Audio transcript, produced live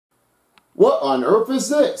What on earth is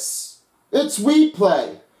this? It's Wii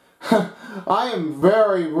Play. I am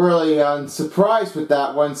really surprised with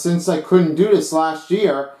that one since I couldn't do this last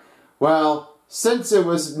year. Well, since there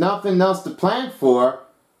was nothing else to plan for,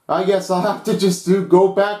 I guess I'll have to just go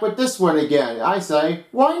back with this one again. I say,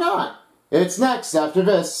 why not? It's next after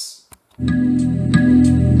this.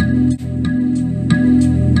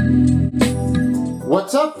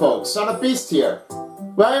 What's up, folks? Son of Beast here.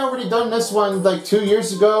 Well, I already done this one like 2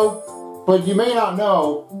 years ago, but you may not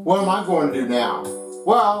know, what am I going to do now?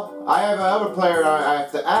 Well, I have another player I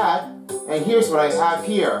have to add, and here's what I have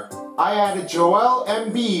here. I added Joel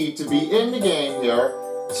Embiid to be in the game here,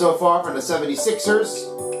 so far for the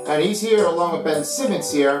 76ers, and he's here along with Ben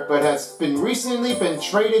Simmons here, but has recently been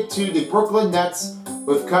traded to the Brooklyn Nets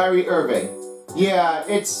with Kyrie Irving. Yeah,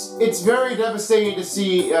 it's very devastating to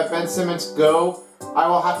see Ben Simmons go. I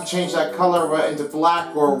will have to change that color into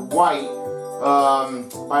black or white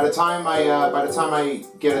by the time I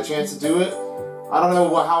get a chance to do it. I don't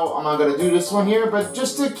know how I'm going to do this one here, but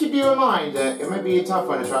just to keep you in mind, it might be a tough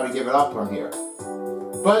one to try to give it up from here.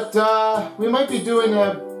 But we might be doing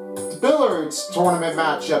a Billards tournament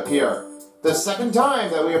matchup here. The second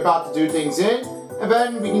time that we're about to do things in, and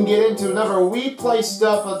then we can get into another Wii Play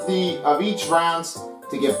stuff of each rounds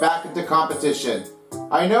to get back into competition.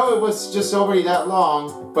 I know it was just already that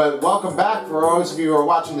long, but welcome back for those of you who are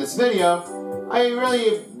watching this video. I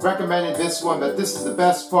really recommended this one, but this is the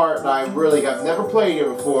best part that I really have never played here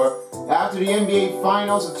before. After the NBA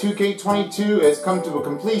Finals of 2K22 has come to a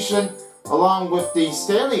completion, along with the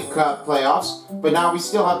Stanley Cup playoffs, but now we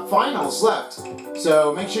still have finals left.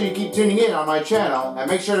 So make sure you keep tuning in on my channel, and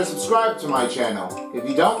make sure to subscribe to my channel. If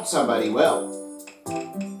you don't, somebody will.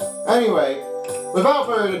 Anyway, without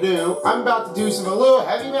further ado, I'm about to do some little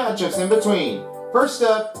heavy matchups in between. First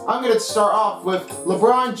up, I'm going to start off with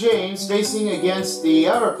LeBron James facing against the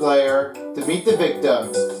other player to meet the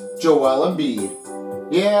victim, Joel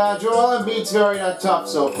Embiid. Yeah, Joel Embiid's very tough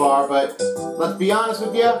so far, but let's be honest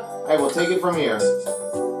with you, I will take it from here.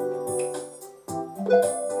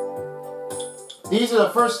 These are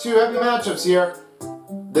the first two heavy matchups here.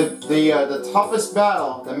 The toughest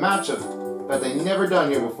battle, the matchup that they've never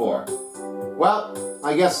done here before. Well,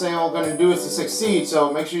 I guess they're all going to do is to succeed,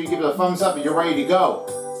 so make sure you give it a thumbs up if you're ready to go.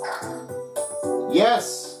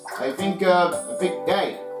 Yes, I think,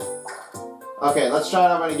 hey. Okay, let's try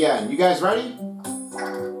that one again. You guys ready?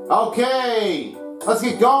 Okay, let's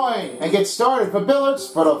get going and get started for Billards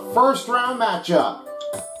for the first round matchup.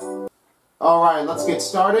 Alright, let's get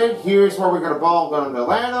started. Here's where we're going to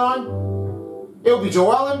land on. It'll be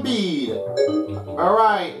Joel Embiid.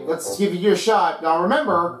 Alright, let's give you your shot. Now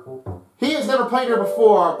remember, he has never played here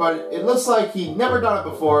before, but it looks like he'd never done it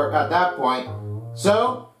before at that point.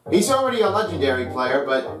 So, he's already a legendary player,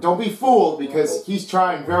 but don't be fooled because he's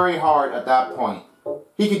trying very hard at that point.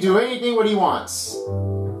 He can do anything what he wants.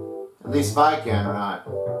 At least if I can or not.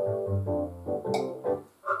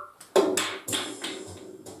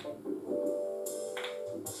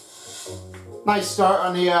 Nice start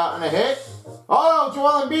on the hit. Oh,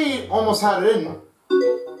 Joel Embiid almost had it in.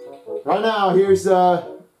 Right now, here's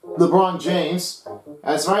LeBron James.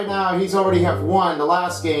 As right now, he's already won the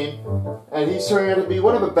last game, and he's turning out to be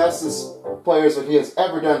one of the bestest players that he has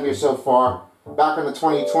ever done here so far. Back in the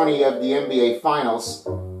 2020 of the NBA Finals,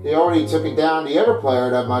 he already took it down the other player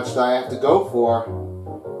that much that I have to go for.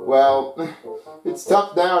 Well, it's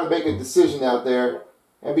tough now to make a decision out there,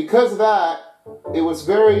 and because of that, it was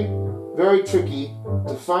very, very tricky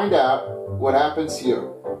to find out what happens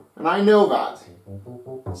here. And I know that.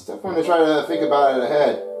 It's tough when to try to think about it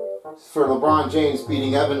ahead. For LeBron James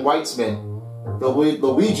beating Evan Weitzman, the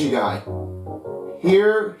Luigi guy.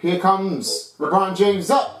 Here comes LeBron James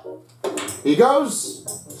up. He goes,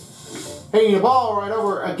 hitting the ball right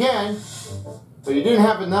over again, but he didn't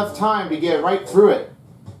have enough time to get right through it.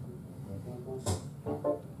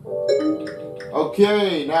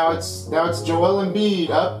 Okay, now it's Joel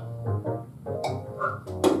Embiid up.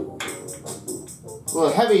 A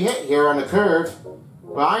little heavy hit here on the curve,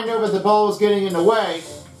 but I know that the ball is getting in the way.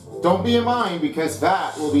 Don't be in mind, because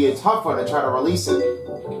that will be a tough one to try to release it.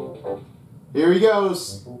 Here he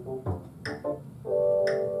goes.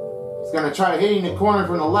 He's going to try to hit in the corner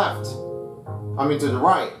from the left. I mean to the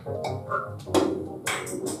right.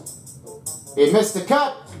 He missed the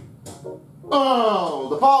cut. Oh,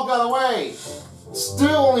 the ball got away.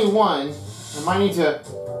 Still only one. I might need to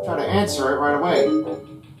try to answer it right away.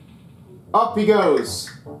 Up he goes.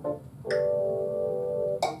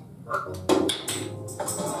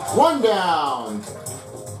 One down.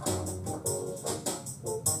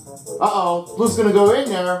 Uh-oh. Blue's gonna go in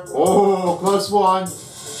there. Oh, close one.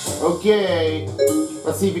 Okay.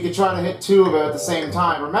 Let's see if you can try to hit 2 of it at the same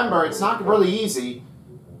time. Remember, it's not really easy.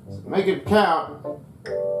 Make it count.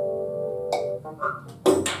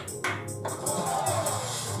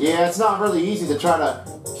 Yeah, it's not really easy to try to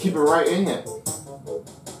keep it right in it.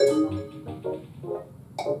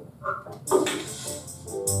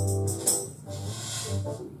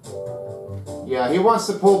 Yeah, he wants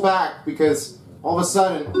to pull back because all of a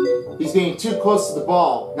sudden he's getting too close to the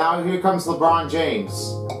ball. Now here comes LeBron James.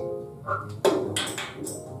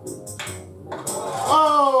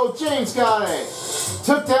 Oh, James got it.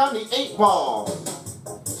 Took down the 8 ball.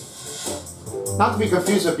 Not to be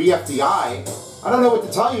confused with BFDI. I don't know what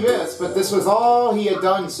to tell you this, but this was all he had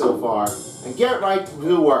done so far. And get right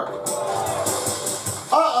to work.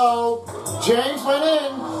 Uh-oh! James went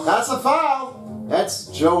in. That's a foul. That's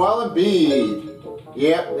Joel Embiid.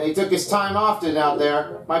 Yep, he took his time often out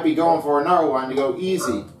there. Might be going for another one to go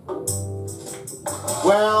easy.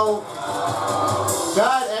 Well,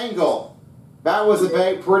 bad angle. That was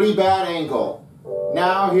a pretty bad angle.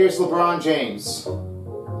 Now here's LeBron James.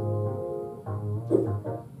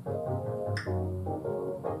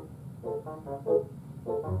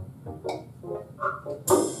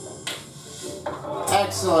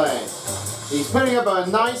 Excellent. He's putting up a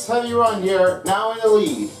nice heavy run here, now in the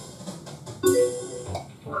lead.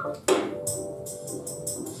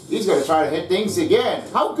 He's going to try to hit things again.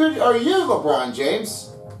 How good are you, LeBron James?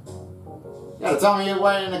 You gotta tell me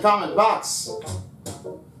what in the comment box.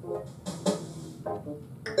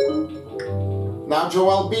 Now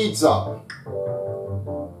Joel Embiid's up.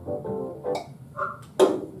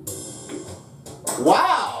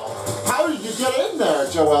 Wow! How did you get in there,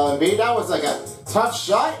 Joel Embiid? That was like a tough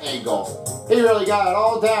shot angle. He really got it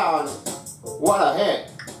all down. What a hit.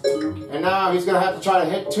 And now he's going to have to try to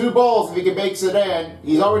hit 2 balls if he can make it in.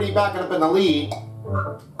 He's already backing up in the lead.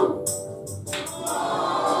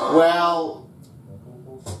 Well,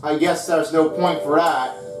 I guess there's no point for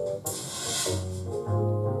that.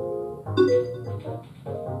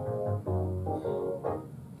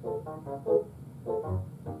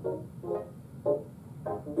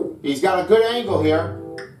 He's got a good angle here.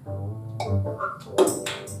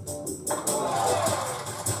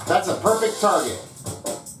 That's a perfect target.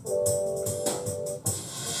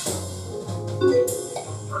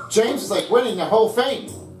 James is like winning the whole thing.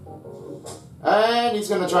 And he's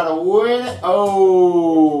going to try to win it.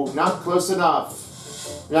 Oh, not close enough.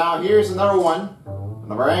 Now here's another one.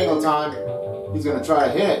 Another angle time. He's going to try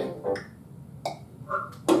to hit it.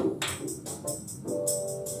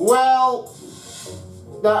 Well,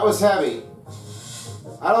 that was heavy.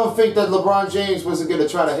 I don't think that LeBron James wasn't going to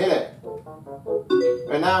try to hit it.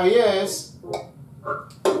 And now he is.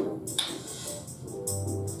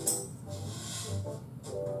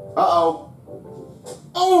 Uh-oh.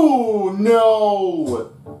 Oh,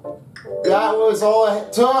 no! That was all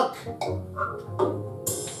it took.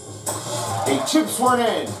 A chips one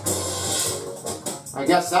in. I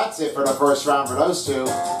guess that's it for the first round for those two.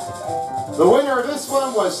 The winner of this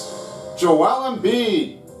one was Joel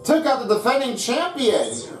Embiid. Took out the defending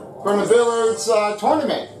champion from the Billards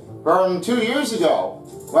tournament from 2 years ago.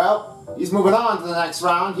 Well, he's moving on to the next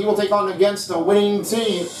round. He will take on against the winning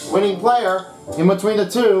player in between the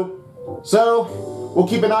two. So, we'll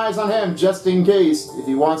keep an eye on him just in case if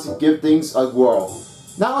he wants to give things a whirl.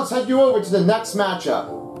 Now let's head you over to the next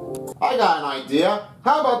matchup. I got an idea.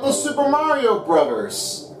 How about the Super Mario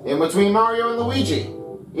Brothers? In between Mario and Luigi.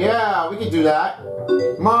 Yeah, we can do that.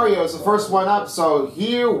 Mario's the first one up, so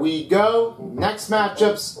here we go. Next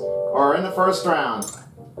matchups are in the first round.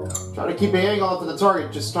 Try to keep the angle up to the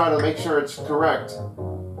target, just try to make sure it's correct.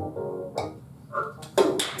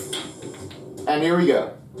 And here we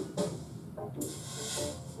go.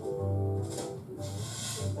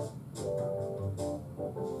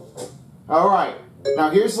 Alright, now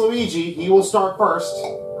here's Luigi. He will start first.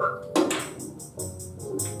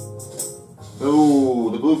 Ooh,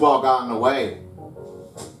 the blue ball got in the way.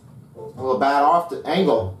 A little bad off the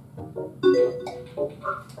angle.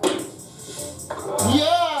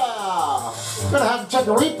 Yeah! Gonna have to check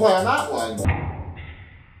a replay on that one.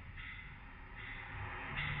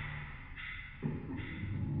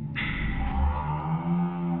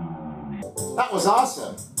 That was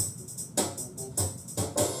awesome.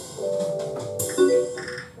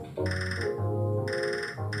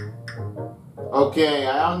 Okay,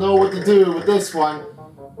 I don't know what to do with this one,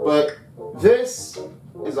 but this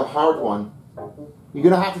is a hard one. You're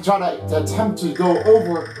gonna have to try to attempt to go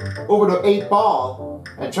over the 8 ball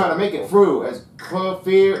and try to make it through as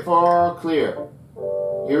clear.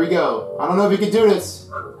 Here we go. I don't know if you can do this.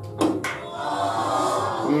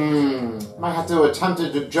 Might have to attempt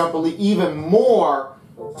to jump even more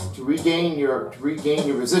to regain your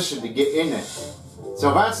position to get in it.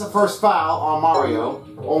 So that's the first foul on Mario.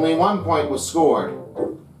 Only 1 point was scored.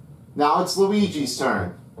 Now it's Luigi's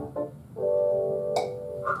turn.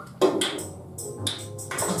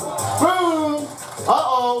 Boom!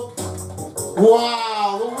 Uh-oh!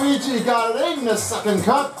 Wow! Luigi got it in the second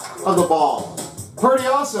cut of the ball. Pretty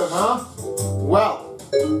awesome, huh? Well,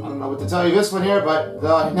 I don't know what to tell you this one here, but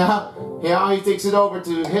now he takes it over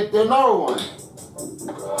to hit another one.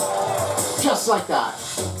 Just like that.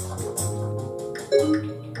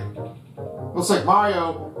 Looks like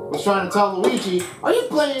Mario was trying to tell Luigi, are you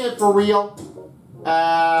playing it for real?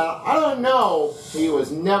 I don't know. He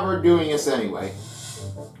was never doing this anyway.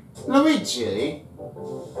 Luigi,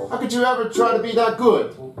 how could you ever try to be that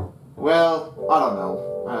good? Well, I don't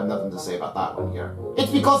know. I have nothing to say about that one here.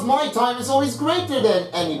 It's because my time is always greater than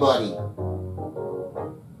anybody.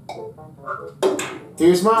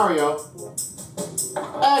 Here's Mario.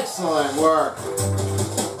 Excellent work.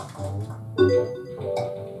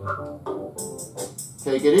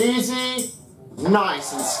 Take it easy.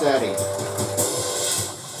 Nice and steady.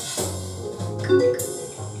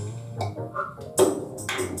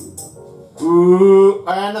 Ooh,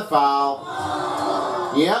 and a foul.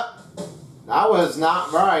 Yep. That was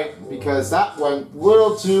not right, because that went a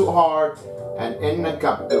little too hard and in the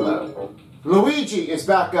cup below. Luigi is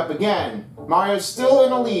back up again. Mario's still in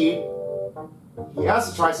the lead. He has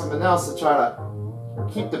to try something else to try to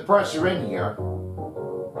keep the pressure in here.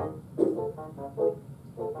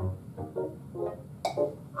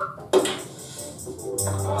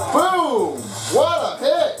 Boom! What a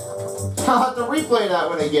hit! I'll have to replay that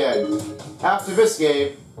one again after this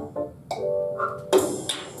game.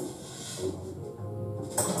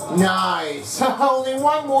 Nice! Only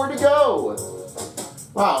one more to go!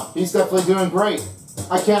 Wow, he's definitely doing great.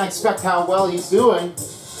 I can't expect how well he's doing,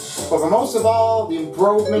 but for most of all, the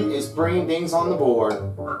improvement is bringing things on the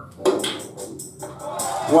board.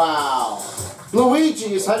 Wow!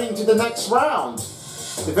 Luigi is heading to the next round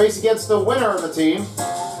to face against the winner of the team,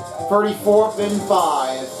 34th in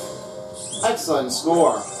 5. Excellent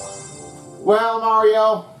score. Well,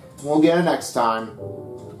 Mario, we'll get it next time.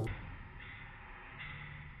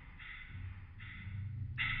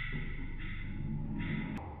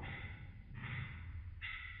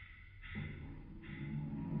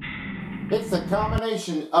 It's the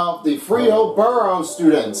combination of the Frio Borough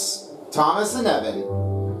students, Thomas and Evan.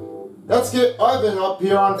 Let's get Evan up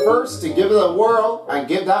here on first to give it a whirl and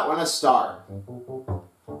give that one a star.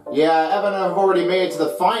 Yeah, Evan and I have already made it to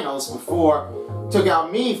the finals before. Took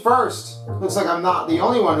out me first. Looks like I'm not the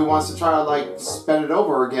only one who wants to try to, like, spin it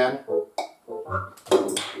over again.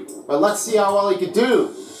 But let's see how well he can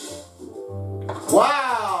do.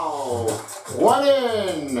 Wow! One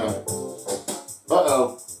in!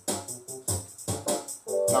 Uh-oh.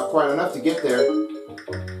 Not quite enough to get there.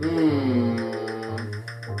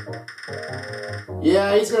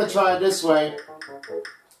 Yeah, he's gonna try it this way.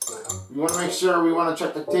 We want to make sure, we want to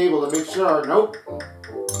check the table to make sure. Nope.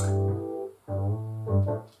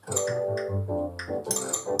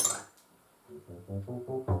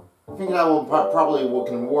 I think that will probably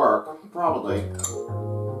can work. Probably.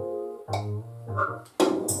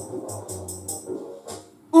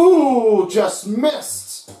 Ooh, just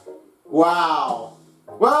missed. Wow.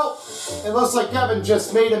 Well, it looks like Kevin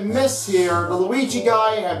just made a miss here. The Luigi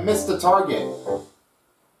guy had missed the target.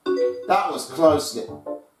 That was close.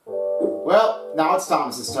 Well, now it's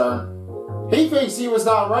Thomas's turn. He thinks he was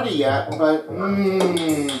not ready yet, but,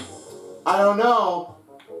 I don't know.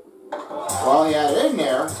 Well, he had it in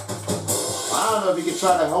there. I don't know if he could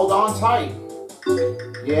try to hold on tight.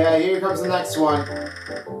 Yeah, here comes the next one.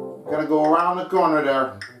 Gotta go around the corner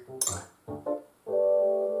there.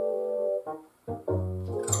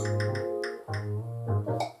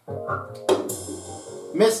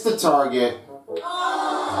 Missed the target.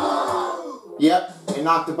 Yep, he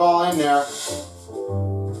knocked the ball in there.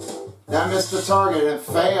 That missed the target and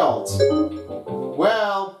failed.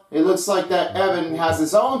 Well, it looks like that Evan has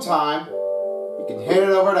his own time. He can hit it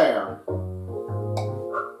over there.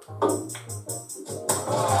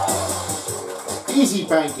 Easy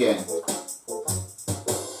banking.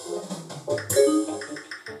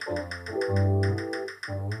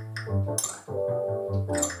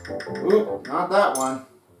 Oop, not that one.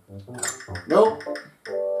 Nope.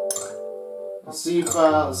 Let's see if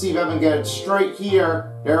Evan get it straight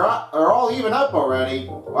here. They're all even up already.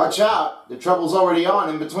 Watch out, the trouble's already on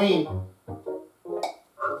in between.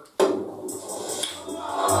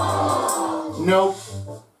 Nope.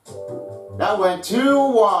 That went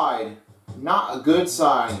too wide. Not a good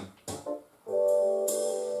sign.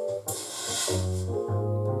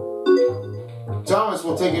 Thomas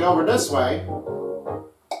will take it over this way.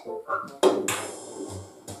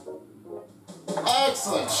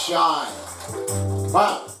 Excellent shot.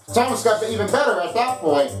 Wow, Thomas got even better at that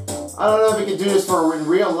point. I don't know if he can do this for in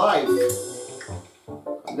real life.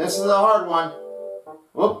 This is a hard one.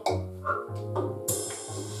 Whoop.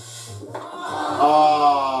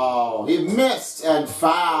 Oh, he missed and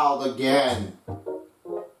fouled again.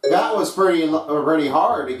 That was pretty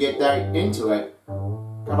hard to get that into it.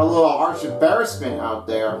 Got a little harsh embarrassment out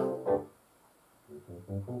there.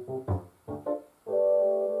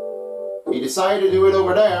 He decided to do it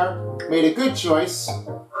over there. Made a good choice.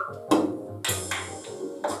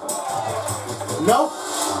 Nope.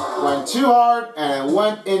 Went too hard and it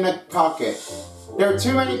went in the pocket. There are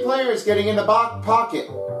too many players getting in the pocket.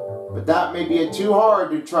 But that may be too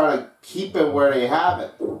hard to try to keep it where they have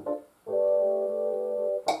it.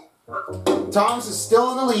 Thomas is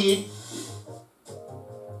still in the lead.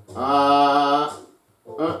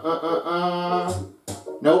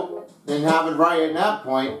 Nope. Didn't have it right at that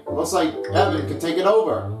point. Looks like Evan could take it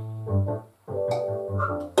over.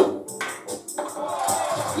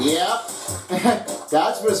 Yep.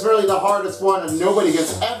 That was really the hardest one and nobody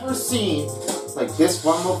has ever seen like this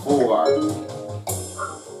one before.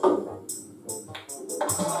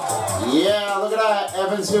 Yeah, look at that.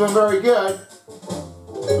 Evan's doing very good.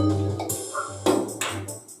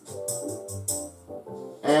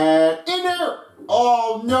 And in there!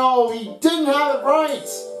 Oh no, he didn't have it right!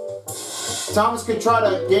 Thomas could try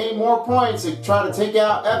to gain more points and try to take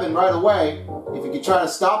out Evan right away if he could try to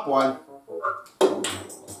stop one.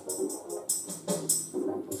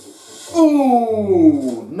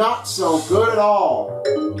 Ooh, not so good at all.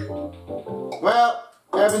 Well,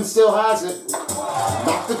 Evan still has it.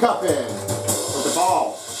 Knock the cup in with the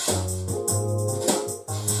ball.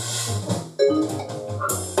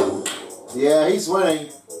 Yeah, he's winning.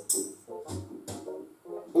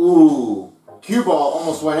 Ooh, cue ball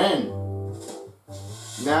almost went in.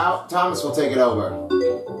 Now, Thomas will take it over.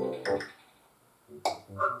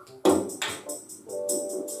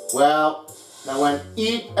 Well, that went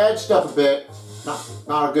edged up a bit.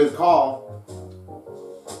 Not a good call.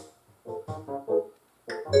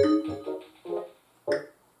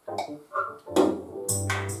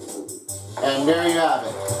 And there you have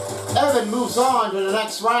it. Evan moves on to the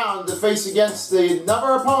next round to face against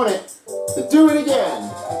another opponent to do it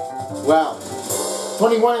again. Well,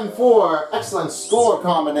 21-4, excellent score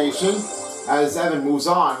combination as Evan moves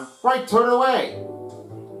on. Right turn away.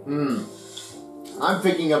 I'm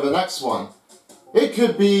thinking of the next one. It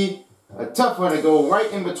could be a tough one to go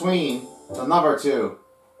right in between the number two.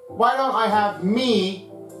 Why don't I have me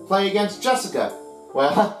play against Jessica?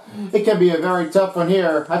 Well, it can be a very tough one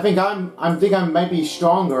here. I think I might be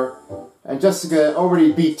stronger, and Jessica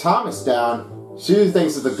already beat Thomas down. She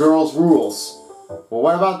thinks of the girls' rules. Well,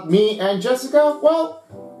 what about me and Jessica? Well,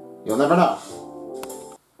 you'll never know.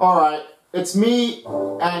 Alright, it's me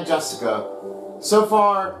and Jessica. So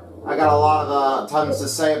far, I got a lot of tons to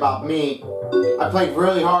say about me. I played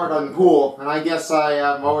really hard on pool, and I guess I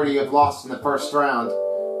already have lost in the first round.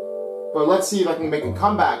 But let's see if I can make a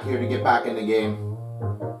comeback here to get back in the game.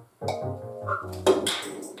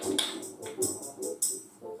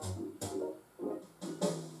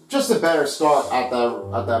 Just a better start at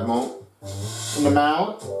that moment. In the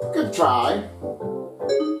mount. Good try.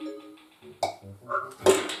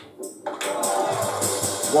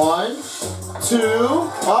 One, two.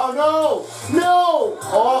 Oh no! No!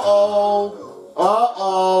 Uh-oh.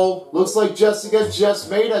 Uh-oh. Looks like Jessica just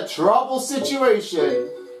made a trouble situation.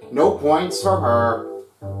 No points for her.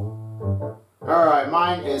 Alright,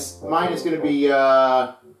 mine is gonna be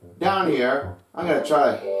down here. I'm gonna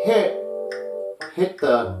try to hit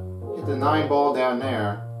the 9 ball down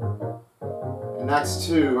there. And that's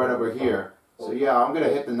 2 right over here. So yeah, I'm gonna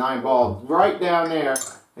hit the 9 ball right down there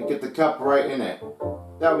and get the cup right in it.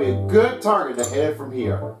 That would be a good target to hit it from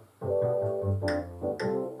here.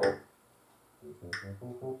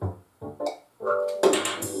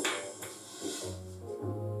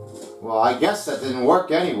 Well, I guess that didn't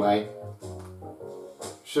work anyway.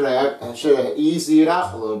 Should I eased it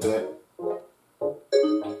out a little bit.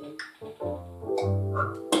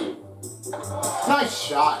 Nice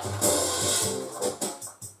shot.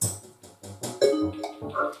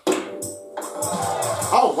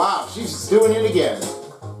 Oh wow, she's doing it again.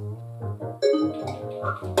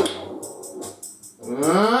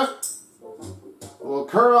 A little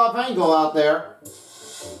curve off angle out there.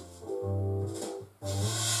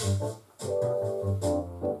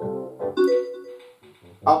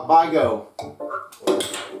 Up I go.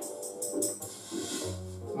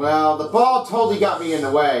 Well, the ball totally got me in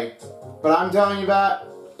the way, but I'm telling you that,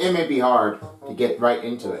 it may be hard to to get right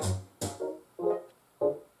into it.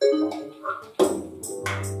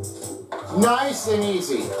 Nice and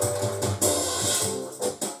easy.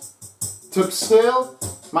 Took still.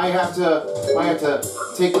 Might have to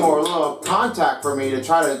take more little contact for me to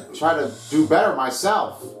try to do better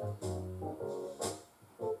myself.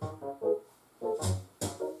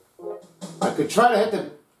 I could try to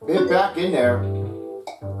hit back in there.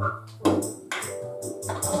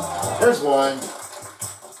 There's one.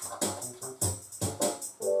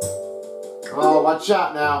 Oh, watch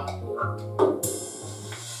out now.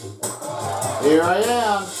 Here I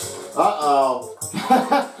am. Uh-oh.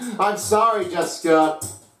 I'm sorry, Jessica,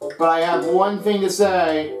 but I have one thing to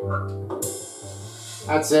say.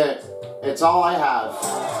 That's it. It's all I have.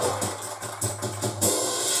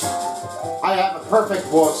 I have a perfect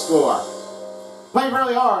score. Played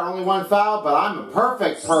really hard, only one foul, but I'm a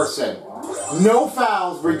perfect person. No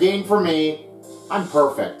fouls were gained for me. I'm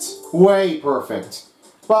perfect. Way perfect.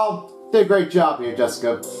 Well, did a great job here,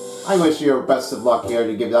 Jessica. I wish you best of luck here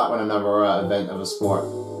to give that one another event of a sport.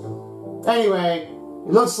 Anyway,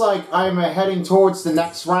 it looks like I'm heading towards the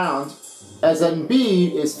next round, as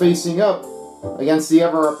Embiid is facing up against the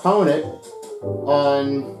other opponent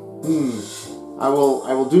on, I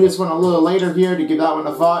will do this one a little later here to give that one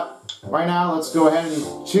a thought. Right now, let's go ahead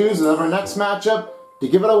and choose another next matchup to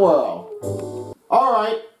give it a whirl.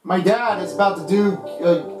 Alright, my dad is about to do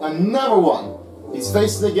another one. He's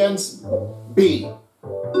facing against B.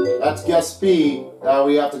 That's guess B that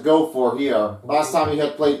we have to go for here. Last time he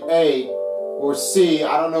had played A or C.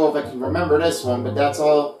 I don't know if I can remember this one, but that's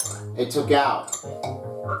all it took out.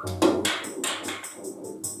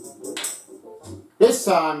 This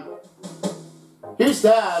time, here's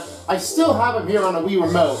Dad. I still have him here on the Wii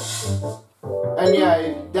Remote. And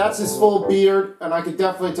yeah, that's his full beard, and I can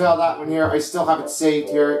definitely tell that one here. I still have it saved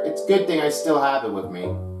here. It's a good thing I still have it with me.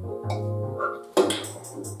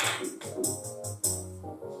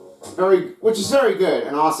 Which is very good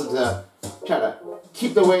and awesome to try to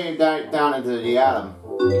keep the wave down into the atom.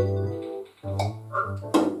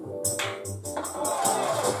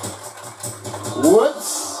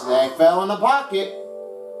 Whoops! They fell in the pocket.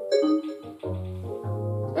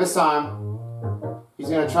 This time, he's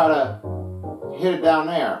going to try to hit it down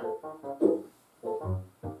there.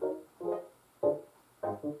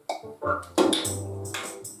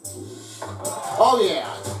 Oh yeah!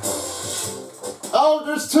 Oh,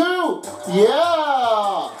 there's two!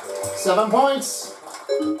 Yeah! 7 points.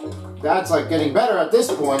 That's like getting better at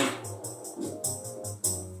this point.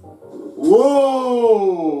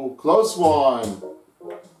 Whoa! Close one.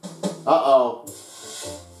 Uh-oh.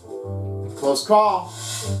 Close call.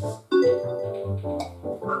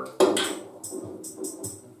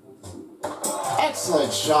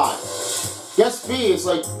 Excellent shot. Guess B is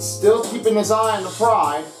like still keeping his eye on the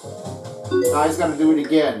pride. Now he's got to do it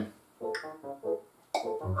again.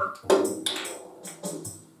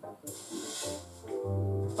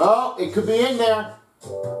 Oh, it could be in there.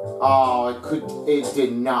 Oh, it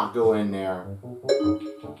did not go in there.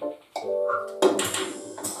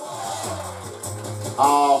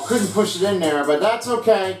 Oh, couldn't push it in there, but that's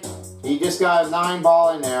okay. He just got a 9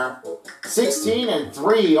 ball in there. 16 and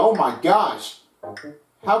 3, oh my gosh.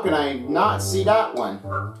 How can I not see that one?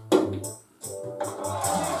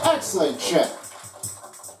 Excellent chip.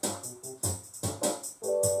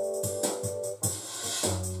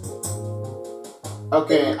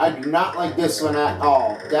 Okay, I do not like this one at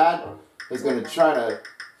all. Dad is going to try to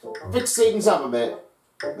fix things up a bit.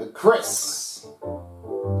 But Chris is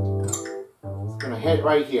going to hit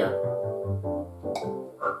right here.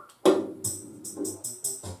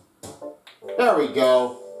 There we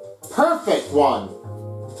go. Perfect one.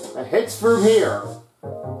 It hits through here.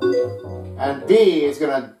 And B is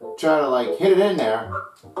going to try to like hit it in there.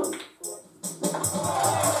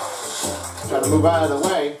 Try to move out of the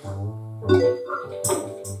way.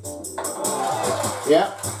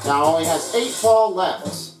 Yep, now only has 8 ball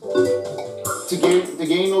left to gain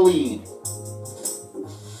the lead.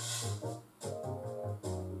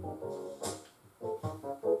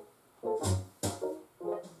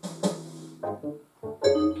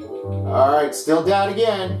 Alright, still down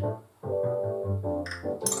again.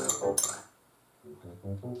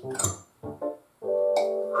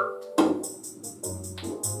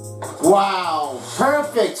 Wow,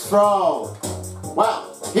 perfect throw.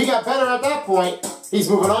 Wow, he got better at that point. He's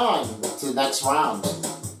moving on to the next round.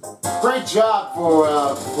 Great job for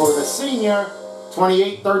the senior.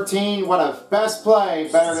 28-13. What a best play.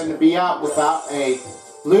 Better than to be out without a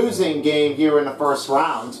losing game here in the first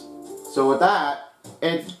round. So with that,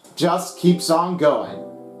 it just keeps on going.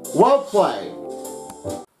 Well played.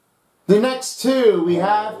 The next two we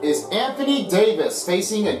have is Anthony Davis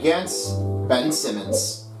facing against Ben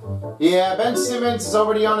Simmons. Yeah, Ben Simmons is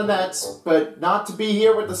already on the Nets, but not to be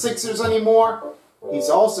here with the Sixers anymore. He's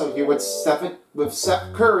also here with Steph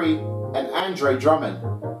Curry and Andre Drummond.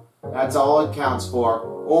 That's all it counts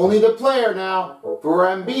for. Only the player now for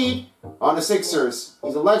Embiid on the Sixers.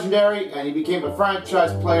 He's a legendary, and he became a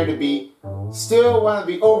franchise player to be still one of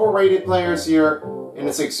the overrated players here in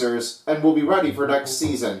the Sixers, and will be ready for next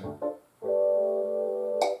season.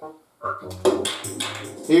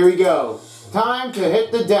 Here we go. Time to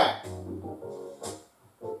hit the deck.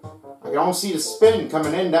 I can almost see the spin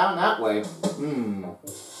coming in down that way.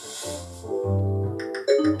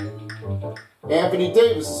 Anthony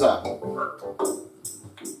Davis is up.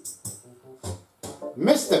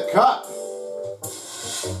 Missed the cut.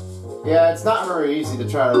 Yeah, it's not very easy to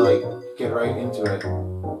try to get right into it.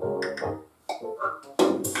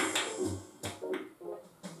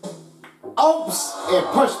 Oops! It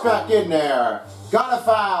pushed back in there. Got a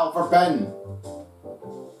foul for Ben.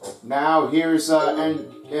 Now here's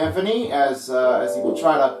Anthony as he will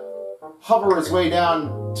try to hover his way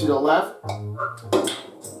down to the left.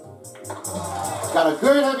 Got a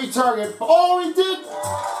good heavy target. Oh, he did!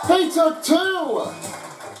 He took two!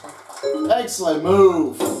 Excellent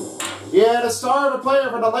move. Yeah, the star of the player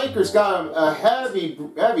for the Lakers got a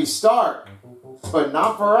heavy start, but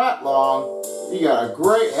not for that long. He got a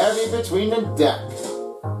great heavy between the deck.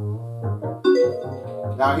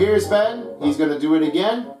 Now here's Ben. He's going to do it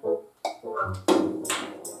again.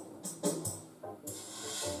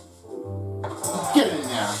 Get in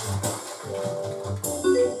there.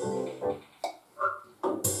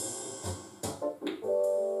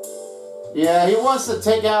 Yeah, he wants to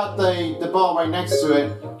take out the ball right next to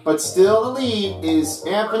it, but still the lead is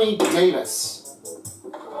Anthony Davis.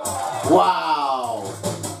 Wow.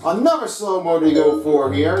 Another slow-mo to go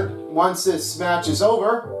for here once this match is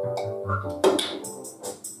over.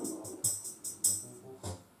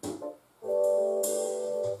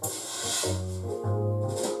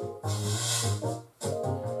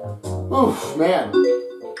 Oof, man.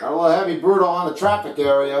 Got a little heavy brutal on the traffic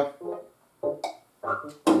area.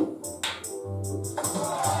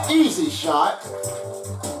 Easy shot.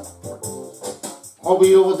 Hope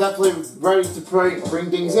you will definitely be ready to bring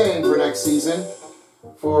things in for next season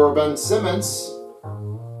for Ben Simmons.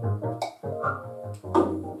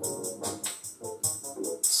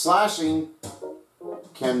 Slashing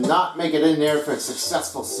cannot make it in there for a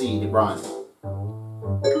successful seed run.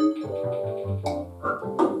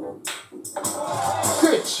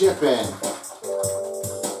 Good chip in.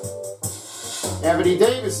 Anthony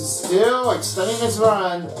Davis is still extending his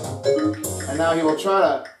run, and now he will try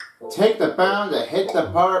to take the bound to hit the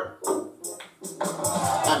part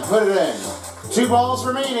and put it in. 2 balls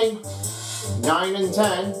remaining, 9 and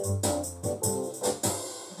 10.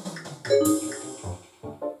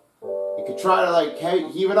 You could try to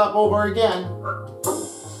heave it up over again.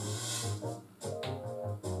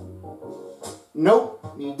 Nope,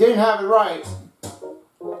 you didn't have it right.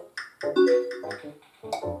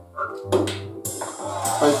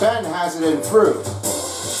 But Ben has it in through.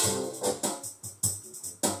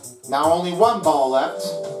 Now only 1 ball left.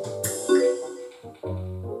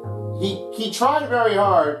 He tried very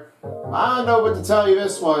hard. I don't know what to tell you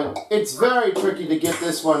this one. It's very tricky to get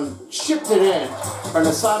this one chipped it in from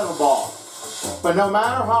the side of the ball. But no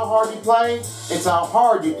matter how hard you play, it's how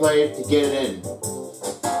hard you play to get it in.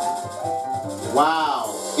 Wow.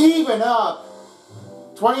 Even up.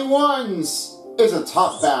 21s is a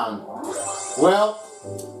tough bound. Well,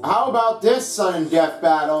 how about this sudden death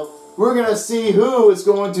battle? We're going to see who is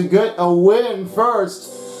going to get a win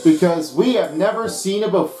first, because we have never seen it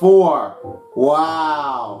before.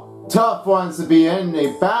 Wow. Tough ones to be in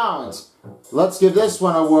a bound. Let's give this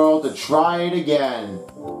one a whirl to try it again.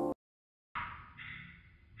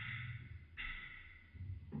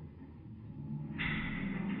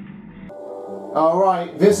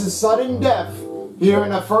 Alright, this is sudden death here in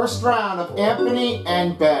the first round of Anthony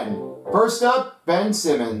and Ben. First up, Ben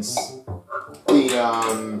Simmons.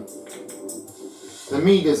 The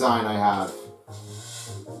me design I have.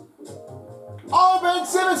 Oh, Ben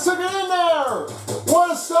Simmons took it in there!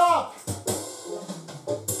 What a stop!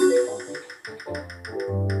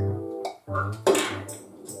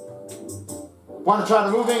 Want to try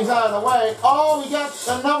to move things out of the way. Oh, we got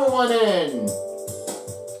another one in.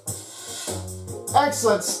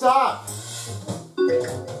 Excellent stop.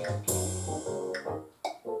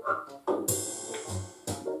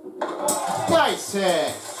 Nice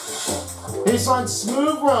hit. He's on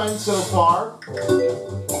smooth run so far.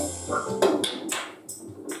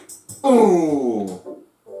 Ooh.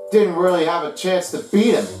 Didn't really have a chance to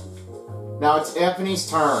beat him. Now it's Anthony's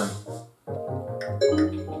turn.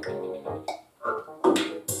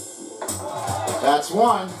 That's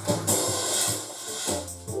one.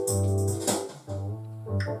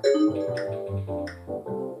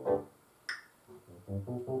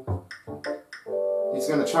 He's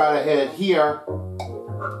going to try to hit here.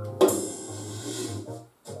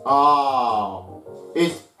 Oh.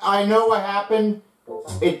 I know what happened.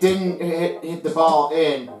 It didn't hit the ball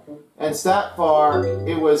in. And it's that far,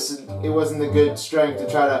 it wasn't a good strength to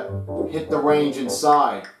try to hit the range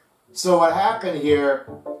inside. So what happened here,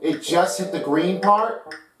 it just hit the green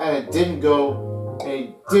part, and it didn't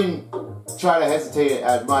try to hesitate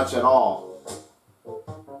as much at all.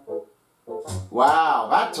 Wow,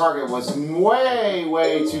 that target was way,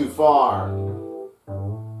 way too far.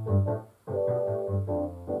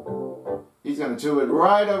 He's gonna do it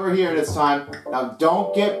right over here this time. Now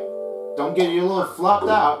don't get you a little flopped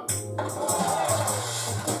out.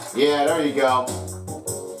 Yeah, there you go.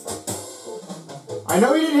 I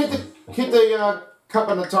know he didn't hit the cup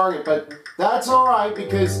on the target, but that's alright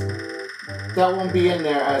because that won't be in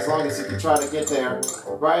there as long as he can try to get there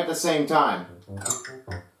right at the same time.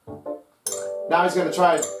 Now he's going to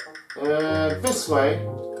try this way.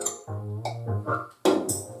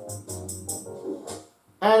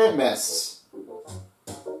 And it missed.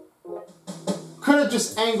 Could have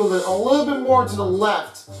just angled it a little bit more to the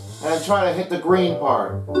left and try to hit the green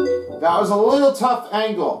part. That was a little tough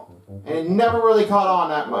angle. And it never really caught on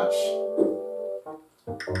that much.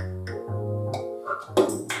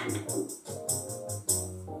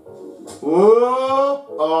 Whoop!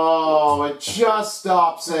 Oh, it just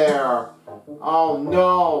stops there. Oh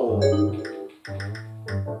no.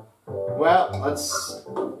 Well, let's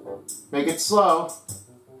make it slow.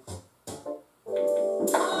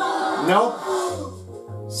 Nope.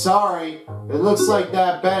 Sorry. It looks like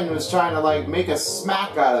that Ben was trying to like make a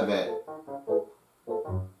smack out of it.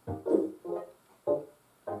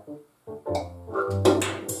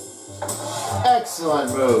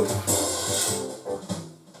 Excellent move.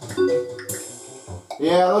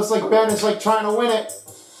 Yeah, it looks like Ben is like trying to win it.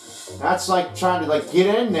 That's like trying to like get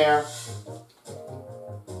in there.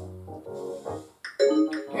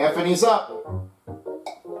 Anthony's up.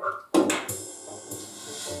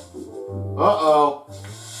 Uh-oh.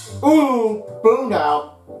 Ooh, boomed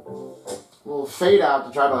out. A little fade out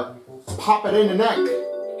to try to like, pop it in the neck.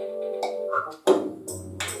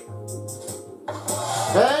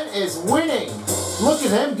 Ben is winning. Look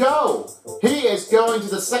at him go. He is going to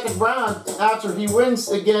the second round after he wins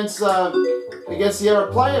against the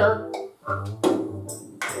other player.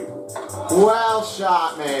 Well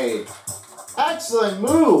shot made. Excellent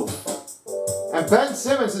move. And Ben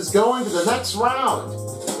Simmons is going to the next round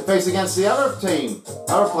to face against the other team,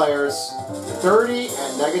 other players, 30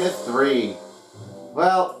 and -3.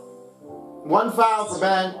 Well, 1 foul for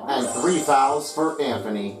Ben and 3 fouls for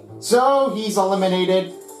Anthony. So he's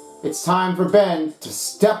eliminated. It's time for Ben to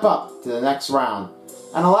step up to the next round.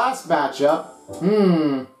 And the last matchup,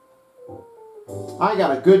 I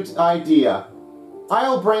got a good idea.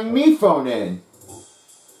 I'll bring me phone in.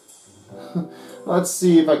 Let's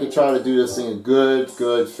see if I can try to do this thing a good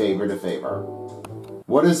favor to favor.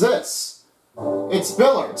 What is this? It's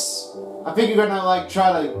Billards. I think you're gonna like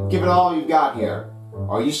try to give it all you've got here.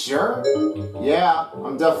 Are you sure? Yeah,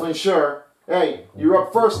 I'm definitely sure. Hey, you're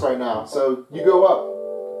up first right now, so you go up.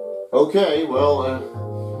 Okay, well,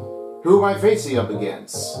 who am I facing up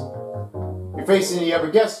against? You're facing the other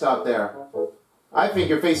guest out there. I think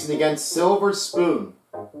you're facing against Silver Spoon.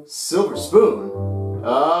 Silver Spoon?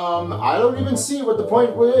 I don't even see what the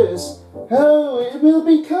point is. Oh, it will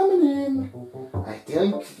be coming in. I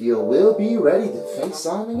think you will be ready to face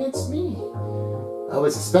on against me. Oh,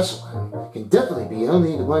 it's a special one. Can definitely be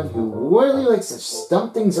only the one who really likes to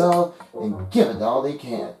stump things all and give it all they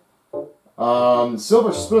can.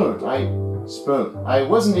 Silver Spoon. I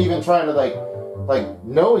wasn't even trying to like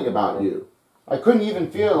knowing about you. I couldn't even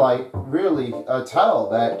feel like really tell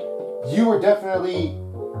that you were definitely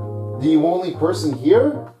the only person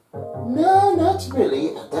here. No, not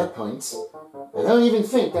really at that point. I don't even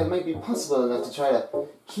think that might be possible enough to try to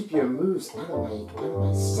keep your moves out of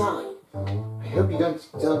my side. I hope you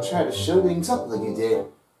don't try to show things up like you did.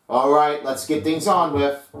 All right, let's get things on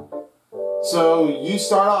with. So you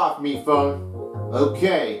start off, me phone.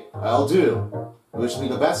 Okay, I'll do. Wish me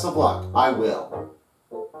the best of luck. I will.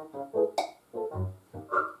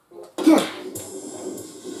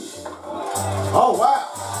 Oh, wow.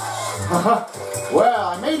 Well,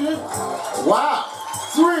 I made it. Wow.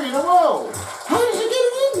 3 in a row. How did you get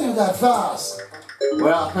it in there that fast?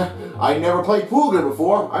 Well, I never played pool good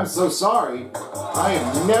before. I'm so sorry. I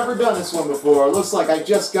have never done this one before. It looks like I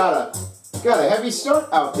just gotta got a heavy start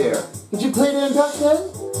out there. Did you play the impact then?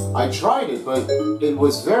 I tried it, but it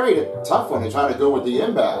was very tough when I tried to go with the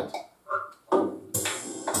impact.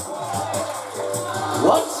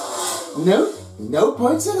 What? No, no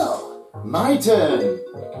points at all. My turn.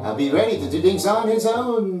 I'll be ready to do things on his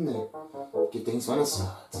own. Get things on a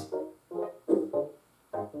start.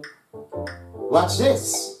 Watch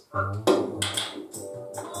this.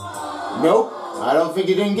 Nope, I don't think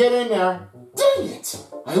he didn't get in there. Dang it!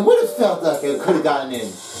 I would have felt like I could have gotten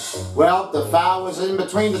in. Well, the foul was in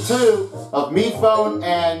between the two of Me Phone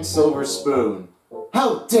and Silver Spoon.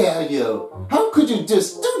 How dare you? How could you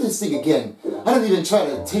just do this thing again? I don't even try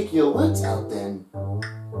to take your words out then.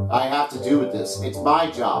 I have to do with this. It's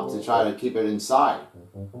my job to try to keep it inside.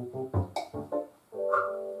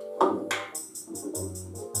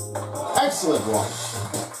 Excellent one.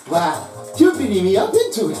 Wow, you're beating me up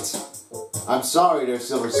into it. I'm sorry there,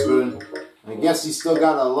 Silver Spoon. I guess you still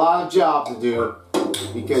got a lot of job to do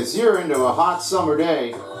because you're into a hot summer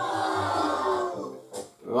day.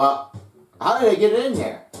 Well, how did I get in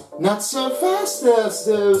there? Not so fast,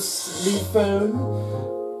 Me Phone.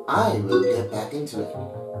 I will get back into it.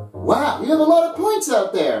 Wow, you have a lot of points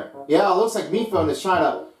out there. Yeah, it looks like Me Phone is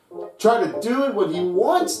trying to do it what he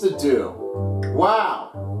wants to do. Wow,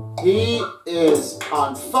 he is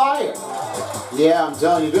on fire. Yeah, I'm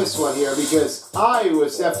telling you this one here because I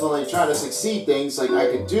was definitely trying to succeed things like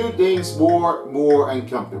I could do things more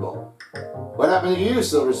uncomfortable. What happened to you,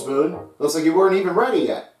 Silver Spoon? Looks like you weren't even ready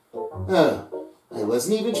yet. I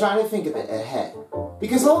wasn't even trying to think of it ahead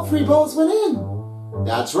because all 3 balls went in.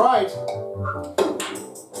 That's right.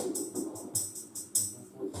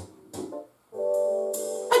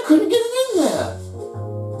 I couldn't get it in there.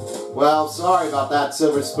 Well, sorry about that,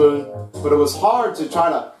 Silver Spoon, but it was hard to try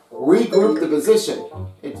to regroup the position.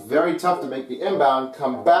 It's very tough to make the inbound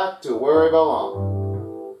come back to where it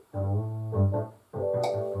belongs.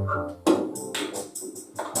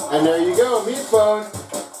 And there you go, Me Phone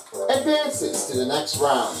advances to the next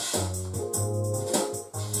round.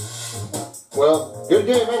 Well, good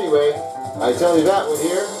game anyway. I tell you that one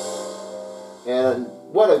here. And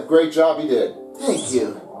what a great job you did. Thank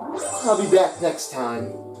you. I'll be back next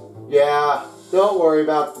time. Yeah, don't worry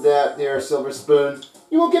about that there, Silver Spoon.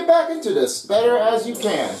 You will get back into this better as you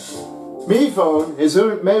can. Me Phone is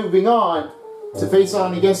moving on to face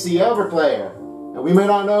on against the other player. And we may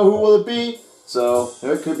not know who will it be, so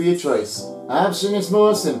there could be a choice. Option is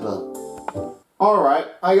more simple. Alright,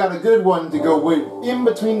 I got a good one to go with in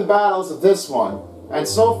between the battles of this one. And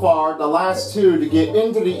so far, the last 2 to get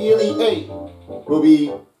into the Elite 8 will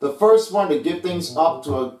be the first one to get things up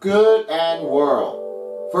to a good and whirl.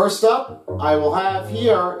 First up, I will have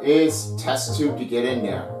here is Test Tube to get in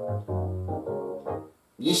there.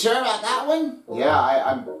 You sure about that one? Yeah,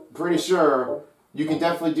 I'm pretty sure you can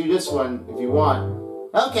definitely do this one if you want.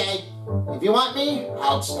 Okay, if you want me,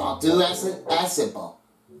 I'll do as simple.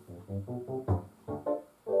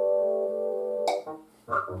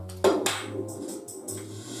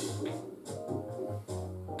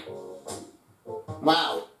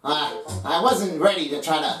 Wow, I wasn't ready to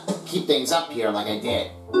try to keep things up here like I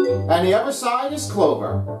did. And the other side is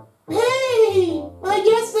Clover. Hey, I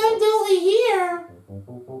guess I'm totally here.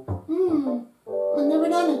 I've never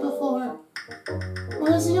done it before.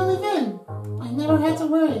 Well, that's the only thing. I never had to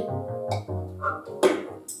worry.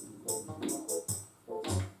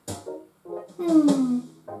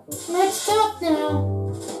 That's tough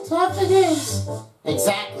now. Tough it is.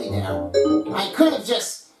 Exactly now. I could have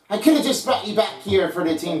just brought you back here for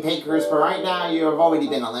the Team Pinkers, but right now you have already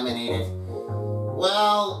been eliminated.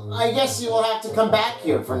 Well, I guess you will have to come back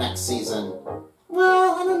here for next season.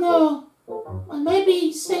 Well, I don't know. I may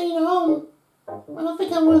be staying at home. I don't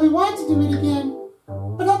think I really want to do it again.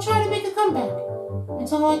 But I'll try to make a comeback.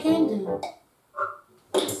 That's all I can do.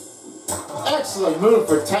 Excellent move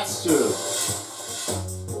for Test Tube.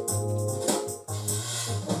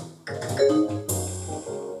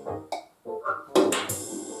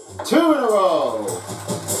 Two in a row.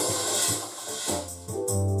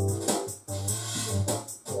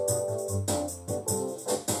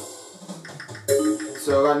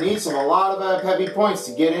 So I need a lot of heavy points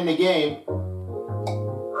to get in the game.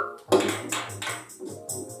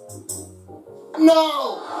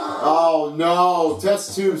 No! Oh no,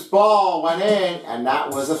 Test Tube's ball went in and that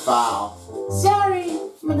was a foul. Sorry,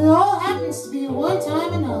 but it all happens to be one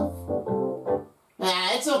time enough.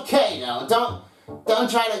 Nah, it's okay though. Don't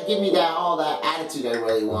try to give me all that attitude I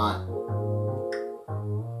really want.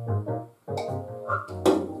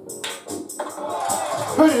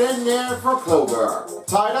 Put it in there for Clover.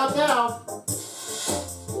 Tied up now.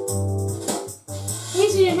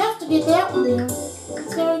 Easy enough to get that one there.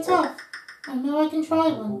 It's very tough. I know I can try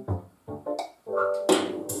one.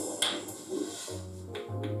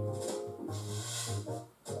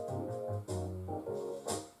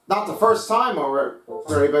 Not the first time already,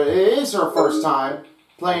 but it is her first time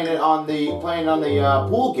playing on the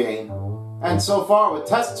pool game, and so far with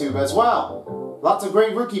test tube as well. Lots of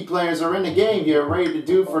great rookie players are in the game here, ready to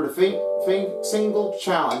do for the single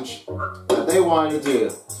challenge that they wanted to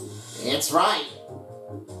do. It's right.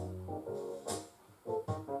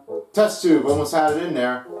 Test tube almost had it in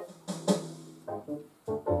there.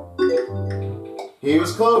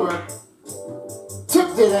 Here's Clover.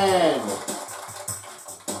 Tipped it in.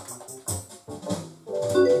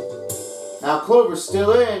 Now Clover's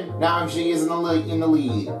still in. Now she is in the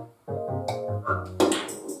lead.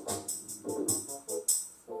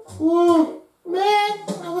 Ooh, man,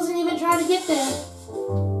 I wasn't even trying to get there.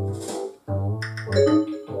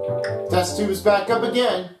 Test tube is back up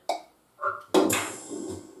again.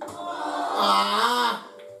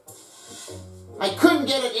 I couldn't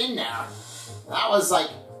get it in there. That was like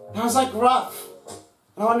rough.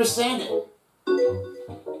 I don't understand it.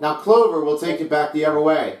 Now Clover will take it back the other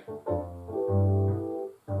way.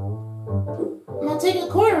 I'm not taking a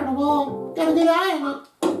corner on the wall. Got a good eye on it.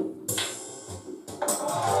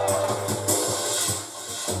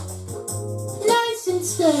 Nice and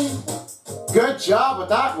steady. Good job with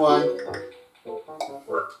that one.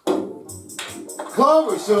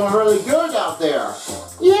 Clover's doing really good out there.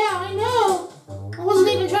 Yeah, I know. I wasn't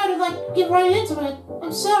even trying to get right into it.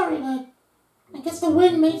 I'm sorry, but I guess the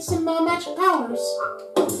wind made some magic powers.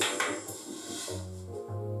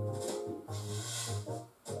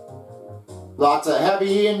 Lots of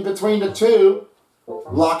heavy in between the two.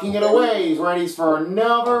 Locking it away. He's ready for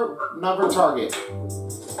another target.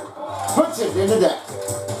 Puts it in the deck.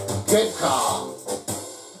 Good call.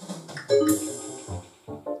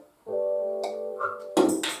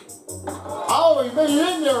 Oh, he made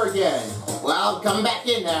it in there again. Well, come back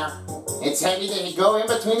in there. It's heavy to go in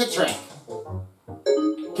between the trick.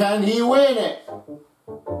 Can he win it?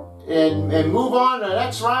 And move on to the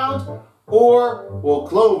next round? Or will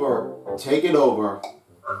Clover take it over?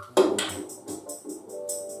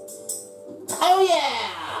 Oh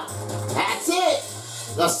yeah! That's it!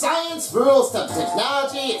 The science rules the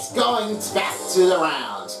technology. It's going back to the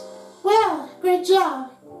round. Well, great job.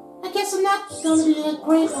 I guess I'm not going to be a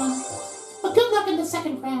great one. But good luck in the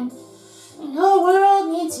second round. The whole world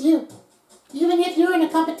needs you. Even if you're in a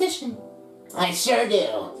competition. I sure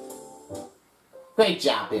do. Great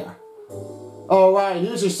job here. Alright,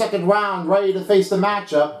 here's your second round, ready to face the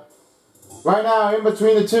matchup. Right now, in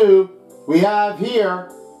between the two, we have here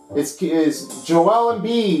is Joel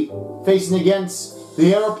Embiid facing against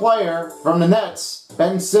the other player from the Nets,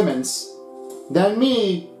 Ben Simmons. Then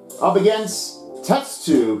me up against Test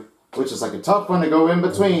Tube, which is like a tough one to go in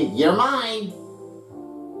between. You're mine.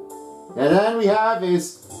 And then we have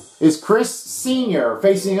is Chris Sr.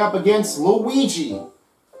 facing up against Luigi.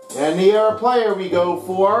 And the other player we go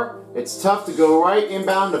for, it's tough to go right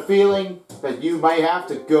inbound the feeling that you might have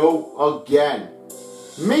to go again.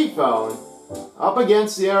 Me phone up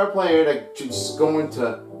against the other player that's just going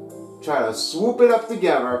to try to swoop it up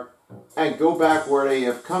together and go back where they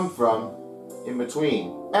have come from in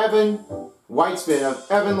between. Evan, white spin of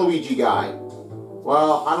Evan Luigi guy.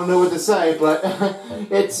 Well, I don't know what to say, but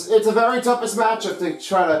it's a very toughest matchup to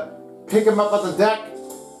try to pick him up on the deck.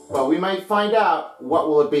 But we might find out what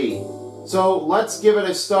will it be. So let's give it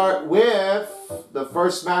a start with the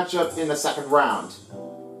first matchup in the second round.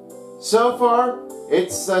 So far,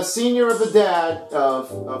 it's the senior of the dad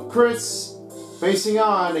of Chris facing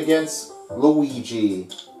on against Luigi.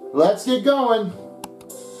 Let's get going.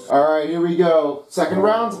 Alright, here we go. Second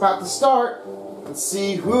round's about to start. Let's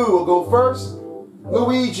see who will go first.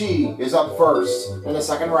 Luigi is up first in the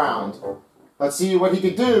second round. Let's see what he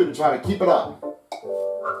can do to try to keep it up.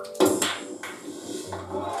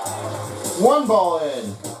 One ball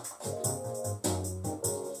in.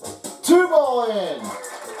 Two ball in.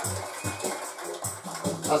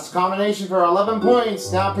 That's a combination for 11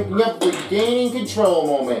 points. Now picking up the gaining control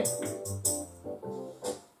moment.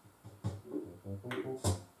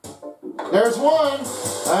 There's one.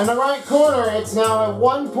 In the right corner, it's now at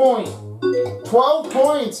 1 point. 12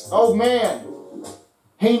 points. Oh man.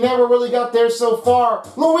 He never really got there so far.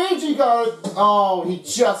 Luigi got it. Oh, he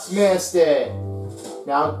just missed it.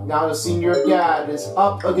 Now the senior dad is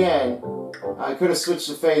up again. I could have switched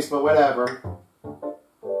the face, but whatever.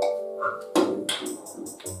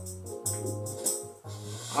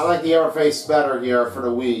 I like the arrow face better here for the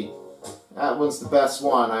Wii. That one's the best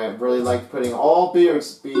one. I really like putting all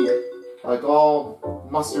beards be like all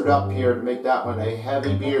mustered up here to make that one a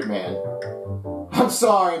heavy beard man. I'm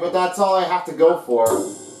sorry, but that's all I have to go for.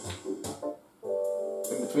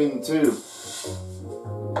 In between the two.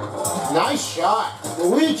 Nice shot.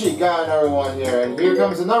 Luigi got another one here, and here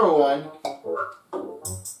comes another one.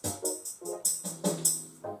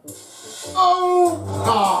 Oh,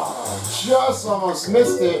 just almost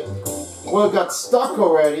missed it. Well, got stuck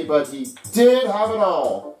already, but he did have it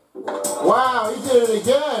all. Wow, he did it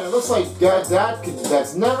again. It looks like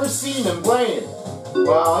that's never seen him playing.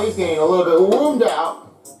 Well, he's getting a little bit wound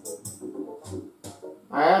out.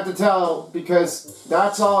 I have to tell, because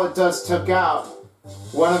that's all it does took out.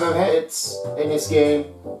 One of the hits in this game.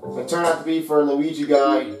 It turned out to be for Luigi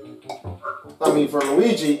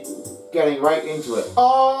getting right into it.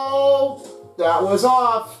 Oh! That was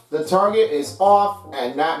off. The target is off,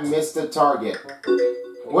 and that missed the target.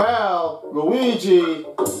 Well, Luigi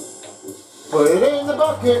put it in the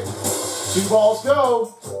bucket. 2 balls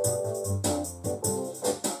go.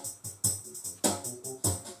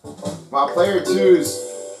 While player 2's,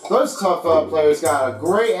 those tough players got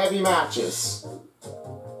great heavy matches.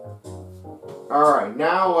 Alright,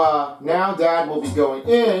 now Dad will be going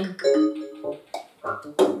in.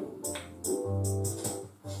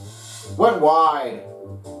 Went wide.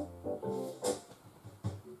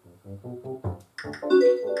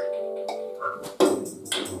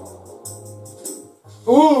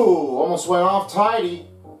 Ooh, almost went off tidy.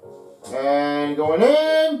 And going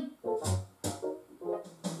in.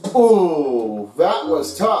 Ooh, that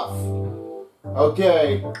was tough.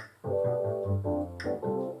 Okay.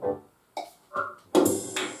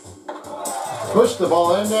 Push the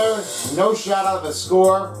ball in there. No shot out of the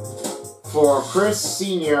score for Chris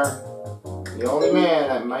Sr. The only man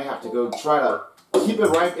that might have to go try to keep it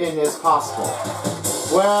right in as possible.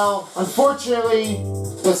 Well, unfortunately,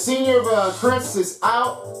 the senior Chris is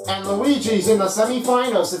out, and Luigi's in the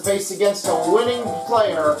semifinals to face against a winning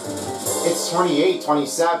player. It's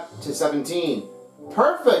 28-17.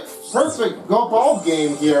 Perfect ball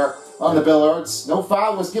game here on the Billards. No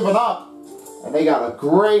foul was given up, and they got a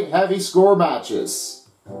great heavy score matches.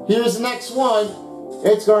 Here's the next one.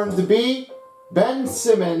 It's going to be Ben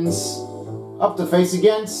Simmons up to face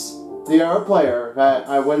against the other player that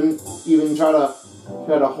I wouldn't even try to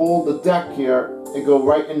hold the deck here and go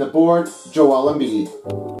right in the board, Joel Embiid.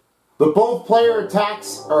 The both player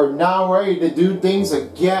attacks are now ready to do things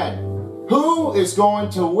again. Who is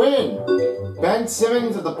going to win? Ben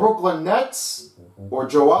Simmons of the Brooklyn Nets or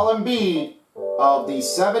Joel Embiid of the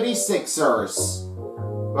 76ers?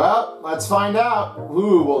 Well, let's find out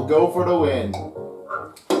who will go for the win.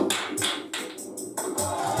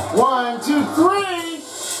 1, 2, 3!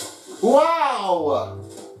 Wow!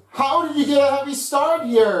 How did you get a heavy start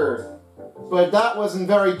here? But that wasn't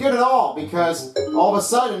very good at all, because all of a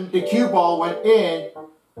sudden the cue ball went in,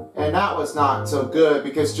 and that was not so good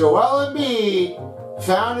because Joel Embiid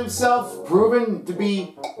found himself proven to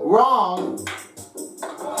be wrong,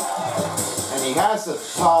 and he has the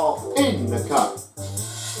ball in the cup.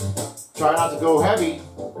 Try not to go heavy.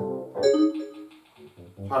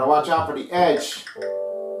 Try to watch out for the edge.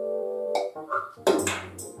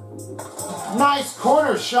 Nice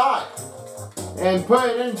corner shot. And put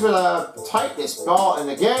it into the tightest ball in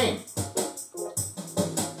the game.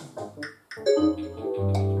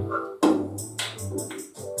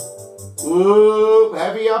 Ooh,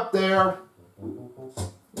 heavy up there.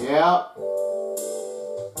 Yeah.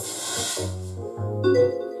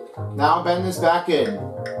 Now bend this back in.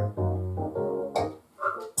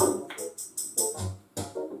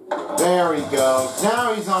 There we go.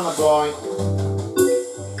 Now he's on the point.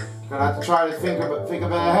 Gonna have to try to think of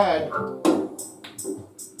it ahead.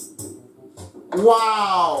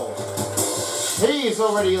 Wow! He's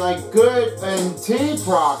already like good in team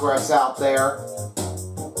progress out there.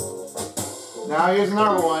 Now here's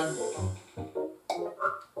another one.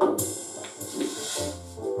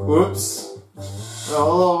 Whoops. Put a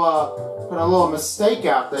little mistake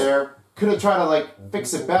out there. Could have tried to like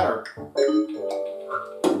fix it better.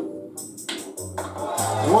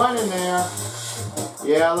 One in there.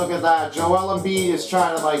 Yeah, look at that. Joel Embiid is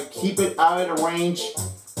trying to like keep it out of the range.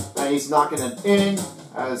 And he's knocking it in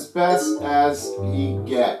as best as he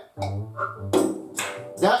get.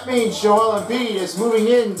 That means Joel Embiid is moving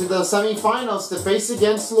into the semifinals to face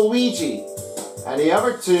against Luigi. And the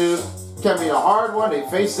other two can be a hard one. They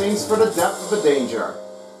face things for the depth of the danger.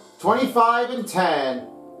 25-10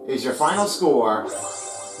 is your final score.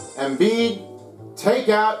 Embiid take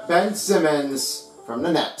out Ben Simmons from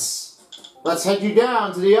the Nets. Let's head you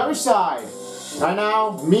down to the other side. Right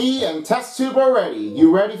now, me and Test Tube are ready.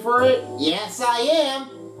 You ready for it? Yes, I am.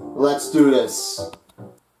 Let's do this.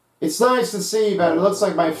 It's nice to see that it looks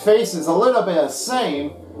like my face is a little bit the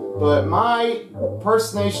same, But my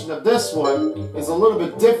impersonation of this one is a little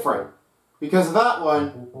bit different. Because of that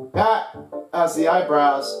one, that has the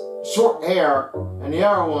eyebrows, short hair, and the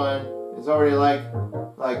other one is already like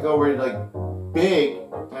big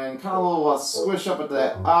and kind of a little squish up at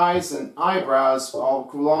the eyes and eyebrows, all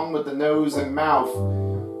along with the nose and mouth.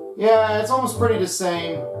 Yeah, it's almost pretty the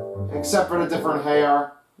same, except for the different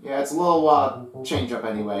hair. Yeah, it's a little change up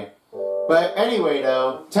anyway. But anyway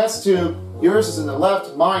though, test tube, yours is in the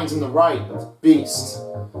left, mine's in the right of the beast.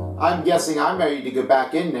 I'm guessing I'm ready to go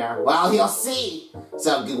back in there. Well, you'll see.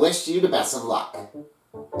 So we wish you the best of luck.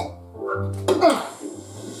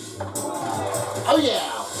 Oh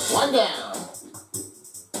yeah, one down.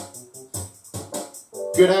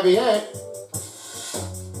 Good heavy hit.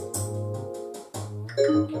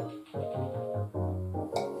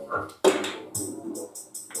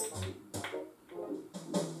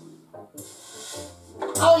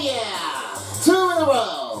 Oh yeah, 2 in a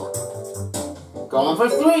row. Going for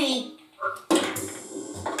 3. 3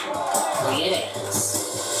 it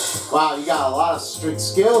is. Wow, you got a lot of strict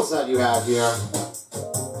skills that you have here.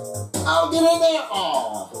 Oh, get in there.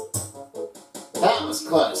 Oh, that was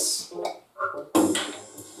close.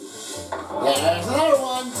 There's another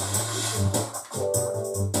one.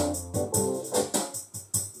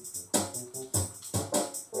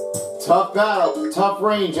 Tough battle, tough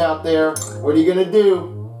range out there. What are you gonna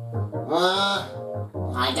do?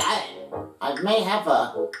 I got it. I may have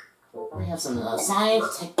some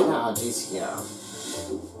science technologies here.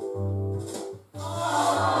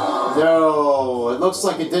 No, it looks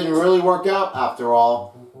like it didn't really work out after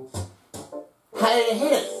all. How did it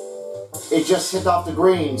hit it? It just hit off the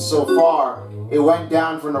green so far. It went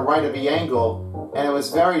down from the right of the angle, and it was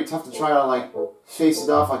very tough to try to like face it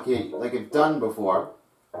off like it's done before.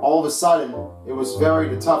 All of a sudden, it was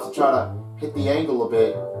very tough to try to hit the angle a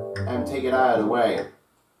bit and take it out of the way.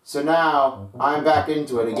 So now, I'm back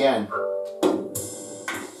into it again.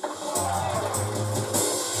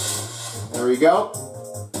 There we go.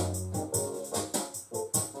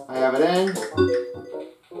 I have it in.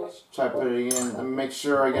 Try putting it in. Let me make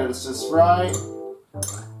sure I get this just right.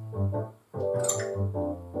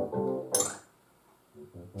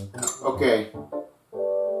 Okay.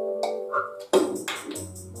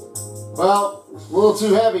 Well, a little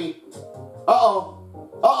too heavy. Uh-oh.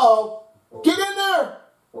 Uh-oh. Get in there!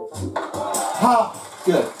 Ah,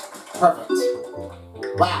 good. Perfect.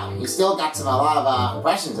 Wow, you still got a lot of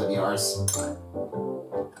impressions of yours.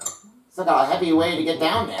 Still got a heavy way to get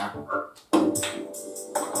down there.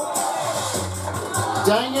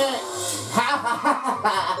 Dang it! Ha ha ha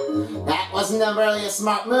ha! That wasn't really a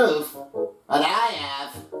smart move. But I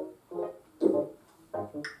have.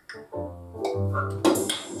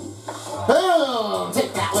 Boom!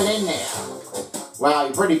 Take that one in there. Wow,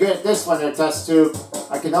 you're pretty good at this one there, Test Tube.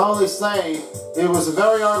 I can only say it was a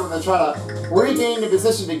very hard one to try to regain the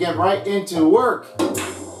position to get right into work.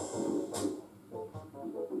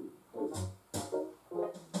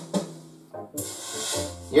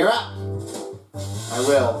 You're up. I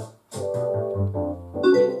will.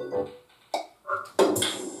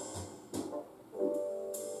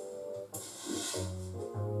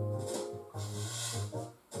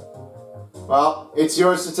 Well, it's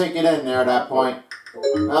yours to take it in there at that point.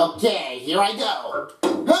 Okay, here I go.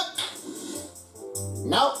 Huh.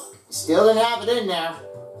 Nope, still didn't have it in there.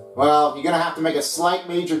 Well, you're going to have to make a slight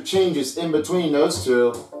major changes in between those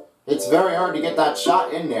two. It's very hard to get that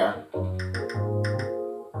shot in there.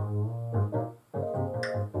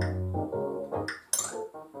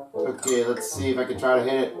 Okay, let's see if I can try to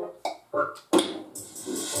hit it.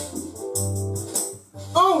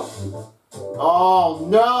 Oh! Oh,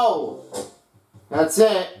 no! That's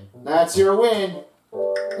it. That's your win.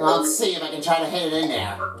 Let's see if I can try to hit it in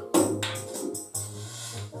there.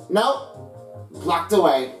 Nope. Blocked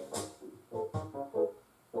away.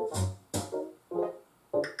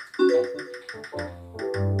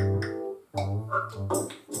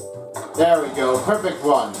 There we go. Perfect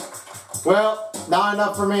one. Well, not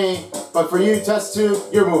enough for me, but for you, Test Tube,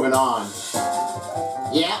 you're moving on.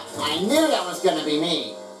 Yeah, I knew that was gonna be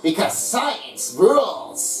me. Because science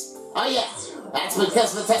rules. Oh yeah, that's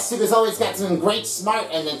because the test tube has always got some great smart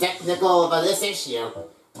in the technical of this issue.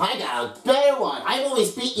 I got a better one. I've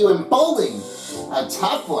always beat you in bowling. A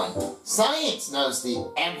tough one. Science knows the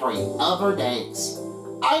every other days.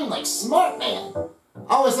 I'm like Smart Man.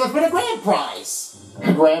 Always look for the grand prize.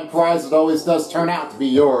 The grand prize, it always does turn out to be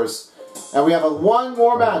yours. And we have one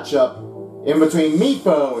more matchup in between Me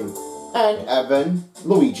Phone and Evan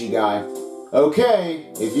Luigi Guy. Okay,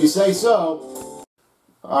 if you say so.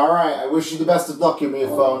 Alright, I wish you the best of luck, your Me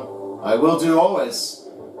Phone. I will do always.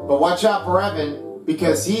 But watch out for Evan,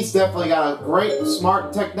 because he's definitely got a great,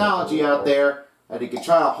 smart technology out there that he can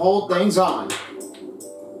try to hold things on.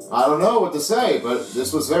 I don't know what to say, but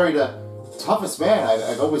this was the toughest man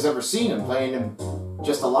I've always ever seen him, playing him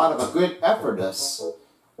just a lot of a good effort. This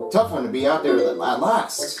tough one to be out there at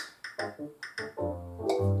last.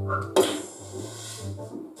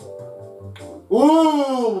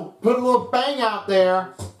 Ooh, put a little bang out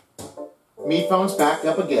there. Me phone's back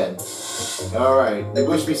up again. Alright, you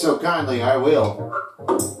wish me so kindly, I will.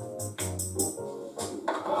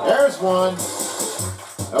 There's one.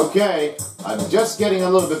 Okay, I'm just getting a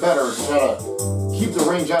little bit better to try to keep the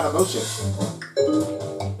range out of motion.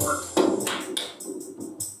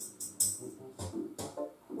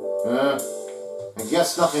 I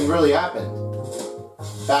guess nothing really happened.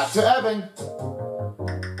 Back to Evan.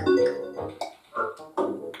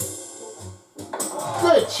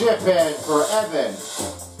 Good chip in for Evan.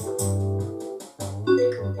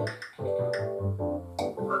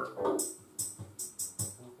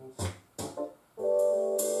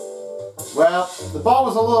 Well, the ball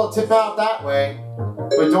was a little tip out that way,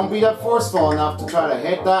 but don't be that forceful enough to try to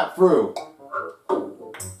hit that through.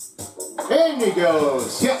 In he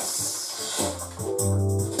goes. Yes!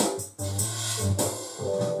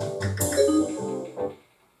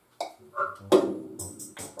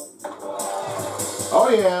 Oh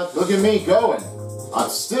yeah, look at me going. I've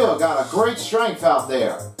still got a great strength out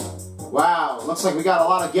there. Wow, looks like we got a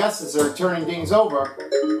lot of guesses that are turning things over.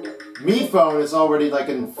 Me phone is already like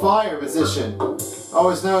in fire position.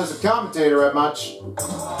 Always known as a commentator at much.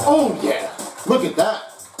 Oh yeah, look at that.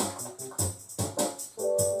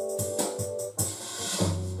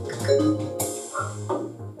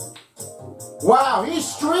 Wow, he's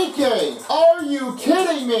streaking! Are you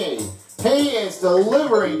kidding me? He is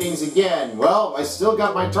delivering things again. Well, I still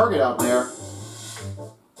got my target out there.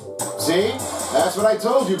 See? That's what I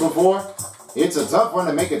told you before. It's a tough one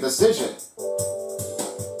to make a decision.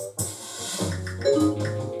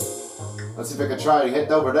 Let's see if I can try to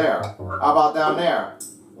hit over there. How about down there?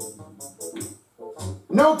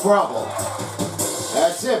 No problem.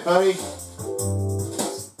 That's it, buddy.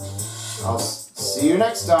 I'll see you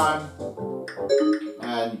next time.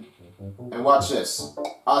 And watch this.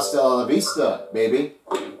 Hasta la vista, baby.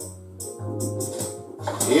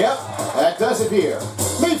 Yep, that does it here.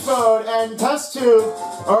 Meatphone and Test Tube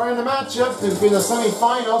are in a matchup to be the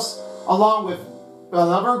semifinals, along with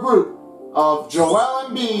another group of Joel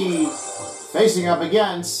and B facing up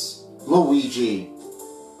against Luigi.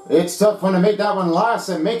 It's tough when to make that one last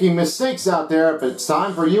and making mistakes out there, but it's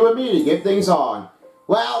time for you and me to get things on.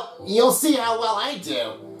 Well, you'll see how well I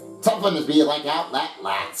do. Tough one to be like out at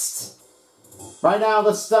last. Right now,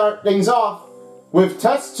 let's start things off with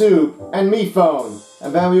Test Tube and Me Phone,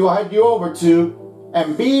 and then we will head you over to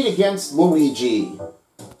Embiid against Luigi.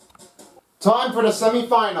 Time for the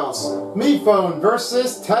semifinals. Me Phone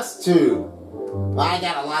versus Test Tube. I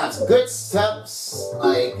got a lot of good stuff,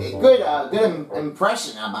 like a good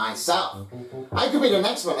impression of myself. I could be the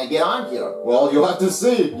next one to get on here. Well, you'll have to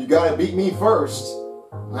see. You gotta beat me first.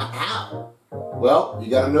 How? Well, you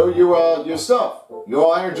gotta know your stuff. You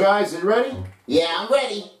all energized and ready? Yeah, I'm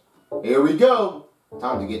ready. Here we go.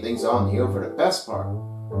 Time to get things on here for the best part.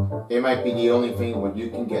 It might be the only thing when you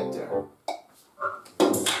can get there.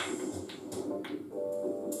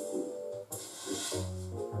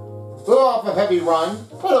 A little off a heavy run,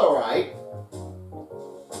 but alright.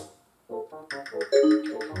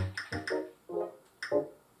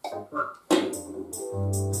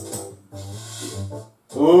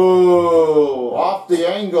 Ooh, off the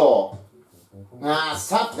angle. It's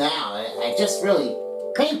tough now. I just really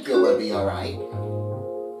think it would be alright.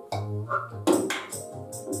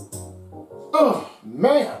 Oh,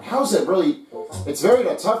 man, how's it really... It's very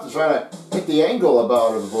tough to try to hit the angle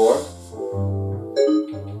about the board.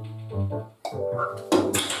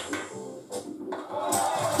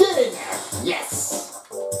 Get in there! Yes!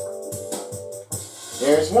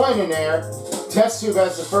 There's one in there. Test Tube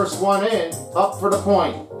has the first one in, up for the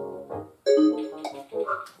point.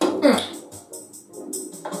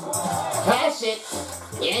 Pass it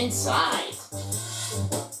inside.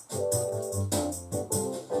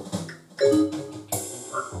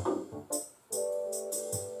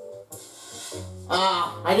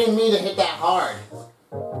 I didn't mean to hit that hard.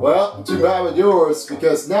 Well, too bad with yours,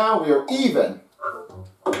 because now we're even.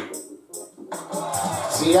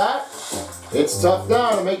 See that? It's tough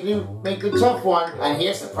now to make the tough one. And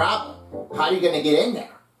here's the problem. How are you going to get in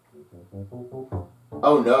there?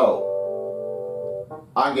 Oh no.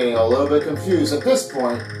 I'm getting a little bit confused at this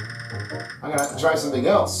point. I'm going to have to try something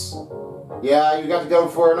else. Yeah, you got to go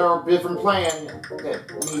for another different plan.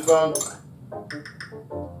 Me phone.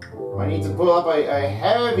 I need to pull up a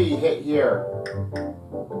heavy hit here.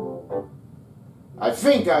 I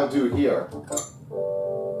think I'll do here.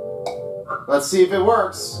 Let's see if it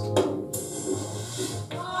works.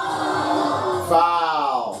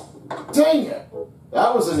 Foul. Dang it.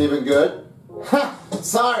 That wasn't even good. Ha!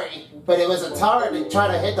 Sorry, but it was a tar to try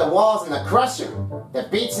to hit the walls in the crusher. The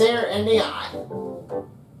beat's there in the eye.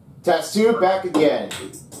 Test tube back again.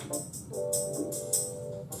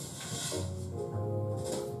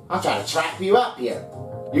 I'm trying to trap you up here.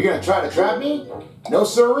 You're gonna try to trap me? No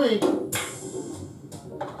siree.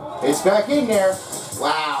 It's back in there.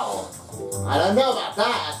 Wow. I don't know about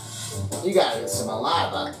that. You gotta use a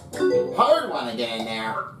lot of a hard one to get in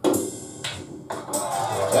there.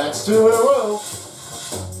 That's 2 in a row.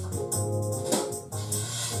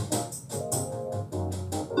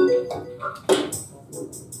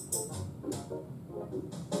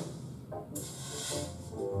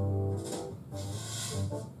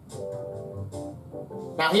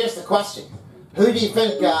 Now here's the question: who do you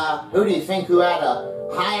think who had a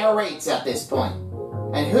higher rates at this point,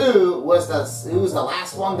 and who was the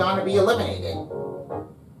last one going to be eliminated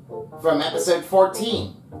from episode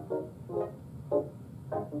 14?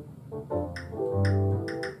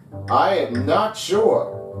 I am not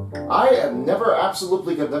sure. I have never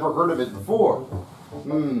heard of it before.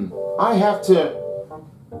 I have to...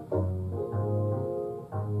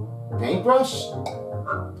 Paintbrush?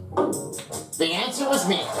 The answer was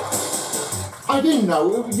me. I didn't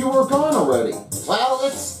know you were gone already. Well,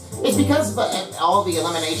 it's because all the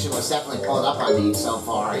elimination was definitely pulled up on you so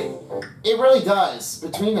far. It really does,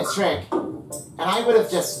 between the trick, and I would have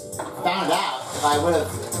just found out if I would have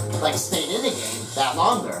stayed in the game that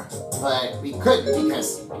longer. But we couldn't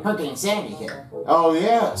because Hurricane Sandy hit. Oh,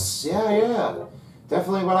 yes. Yeah.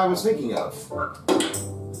 Definitely what I was thinking of.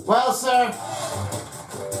 Well, sir,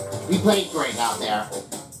 we played great out there.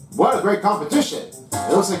 What a great competition.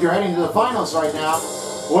 It looks like you're heading to the finals right now.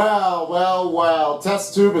 Well.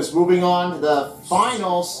 Test Tube is moving on to the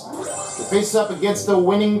finals to face up against the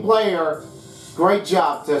winning player. Great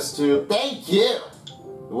job, Test Tube. Thank you.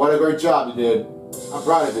 What a great job you did. I'm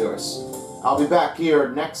proud of yours. I'll be back here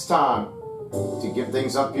next time to give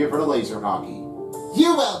things up here for the laser hockey.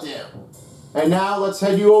 You will do. And now let's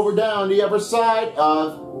head you over down the other side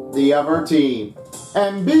of the other team.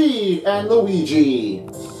 Embiid and Luigi.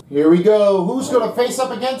 Here we go. Who's going to face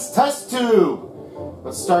up against Test Tube?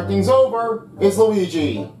 Let's start things over. It's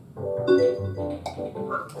Luigi.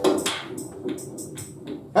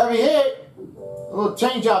 Heavy hit. A little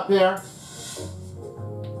change up there.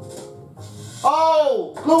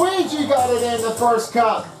 Oh! Luigi got it in the first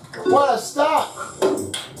cup. What a stop.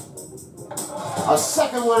 A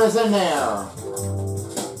second one is in there.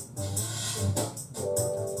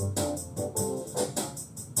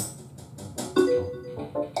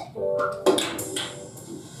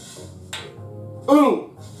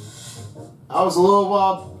 Ooh! That was a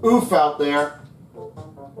little oof out there.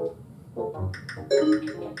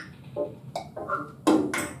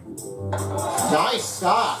 Nice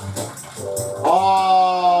stop.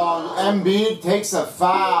 Oh, Embiid takes a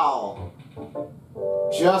foul.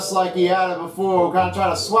 Just like he had it before. We're going to try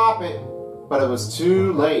to swap it, but it was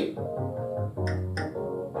too late.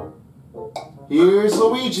 Here's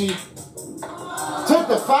Luigi. Took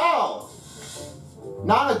the foul.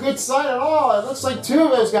 Not a good sight at all. It looks like 2 of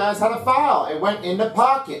those guys had a foul. It went in the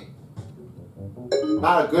pocket.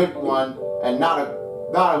 Not a good one, and not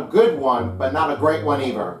a good one, but not a great one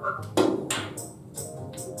either.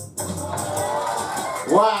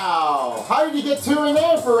 Wow! How did you get 2 in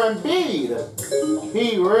there for Embiid?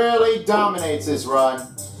 He really dominates his run.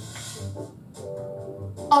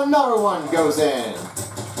 Another one goes in.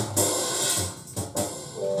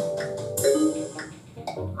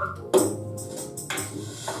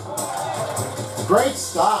 Great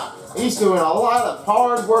stop. He's doing a lot of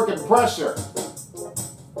hard work and pressure.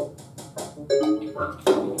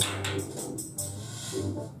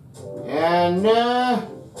 And,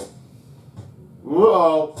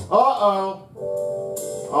 whoa. Uh-oh.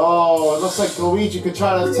 Oh, it looks like Luigi could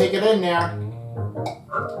try to take it in there.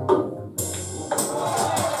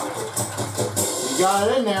 He got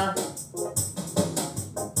it in there.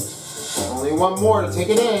 Only one more to take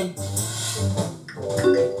it in.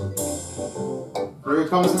 Here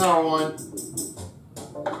comes another one.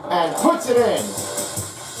 And puts it in.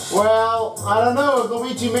 Well, I don't know if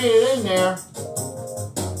Luigi made it in there.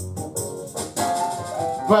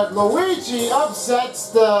 But Luigi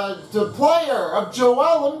upsets the player of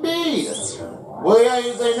Joel Embiid. Well, yeah,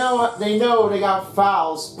 they know they got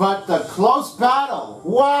fouls, but the close battle.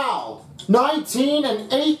 Wow. 19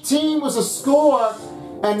 and 18 was a score,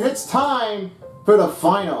 and it's time for the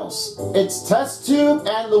finals. It's Test Tube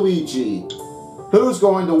and Luigi. Who's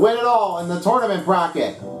going to win it all in the tournament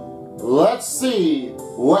bracket? Let's see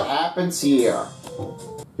what happens here.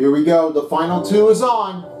 Here we go, the final two is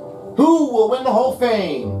on. Who will win the whole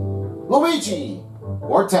thing? Luigi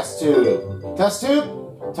or Test Tube? Test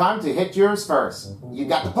Tube, time to hit yours first. You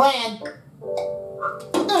got the plan.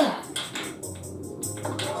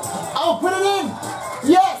 Oh, put it in!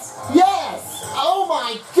 Yes! Yes! Oh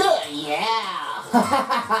my god! Yeah!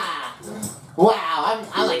 Wow,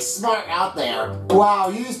 I'm like smart out there. Wow,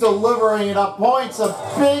 he's delivering it at points of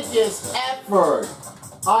biggest effort.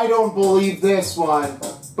 I don't believe this one,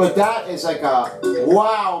 but that is like a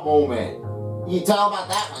wow moment. You tell about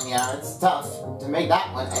that one, yeah. It's tough to make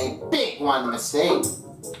that one a big one mistake.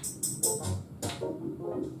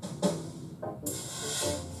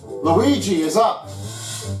 Luigi is up.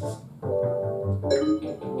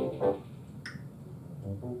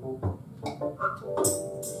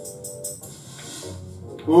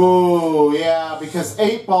 Ooh, yeah, because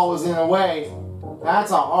 8-ball was in the way.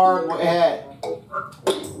 That's a hard hit.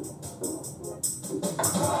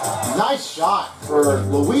 Nice shot for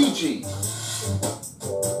Luigi.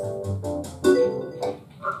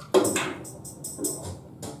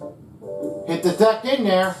 Hit the deck in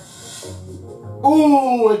there.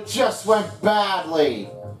 Ooh, it just went badly.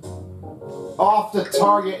 Off the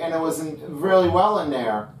target, and it wasn't really well in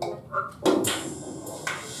there.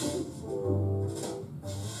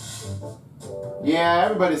 Yeah,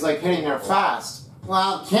 everybody's like hitting there fast.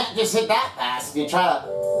 Well, can't just hit that fast if you try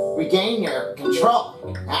to regain your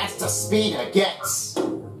control. That's the speed it gets.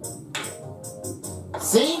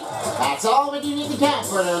 See? That's all what you need to count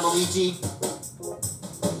for there, Luigi.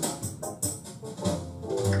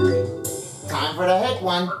 Time for the hit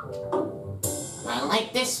one. I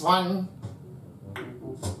like this one.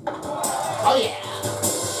 Oh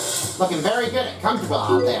yeah. Looking very good and comfortable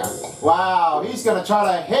out there. Wow, he's gonna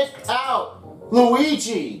try to hit out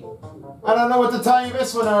Luigi. I don't know what to tell you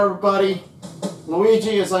this one, everybody.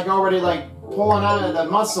 Luigi is like already like pulling out of the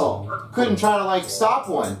muscle. Couldn't try to like stop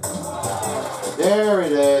one. There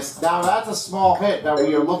it is. Now that's a small hit that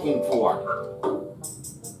we are looking for.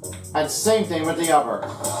 And same thing with the other.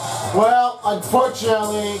 Well,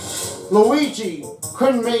 unfortunately, Luigi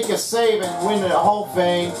couldn't make a save and win the whole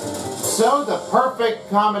thing. So the perfect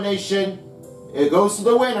combination, it goes to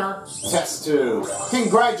the winner, Test Tube.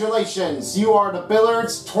 Congratulations, you are the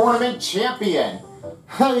Billards Tournament Champion.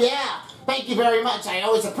 Oh yeah, thank you very much. I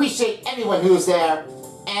always appreciate everyone who's there.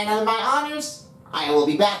 And on my honors, I will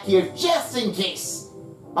be back here just in case.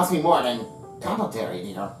 Must be more than commentary,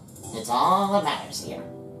 you know. It's all that matters here.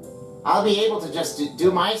 I'll be able to just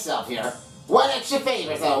do myself here. One extra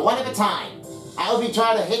favor, though, one at a time. I will be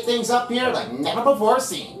trying to hit things up here like never before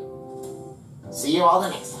seen. See you all the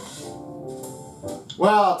next time.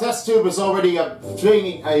 Well, Test Tube is already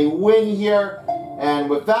obtaining a win here, and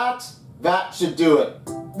with that, that should do it.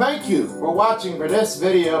 Thank you for watching for this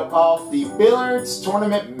video of the Billards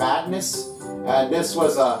Tournament Madness, and this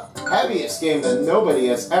was the heaviest game that nobody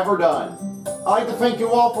has ever done. I'd like to thank you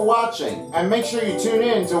all for watching, and make sure you tune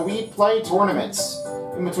in to We Play Tournaments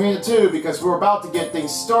in between the two, because we're about to get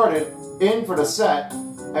things started in for the set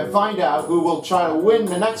and find out who will try to win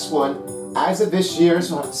the next one as of this year's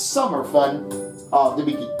summer fun of the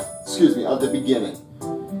beginning.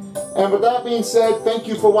 And with that being said, thank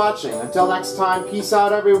you for watching. Until next time, peace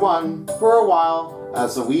out everyone for a while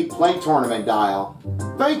as the We Play Tournament dial.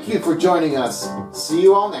 Thank you for joining us. See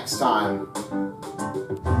you all next time.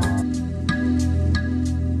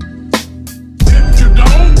 If you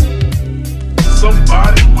don't,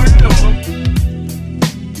 somebody will.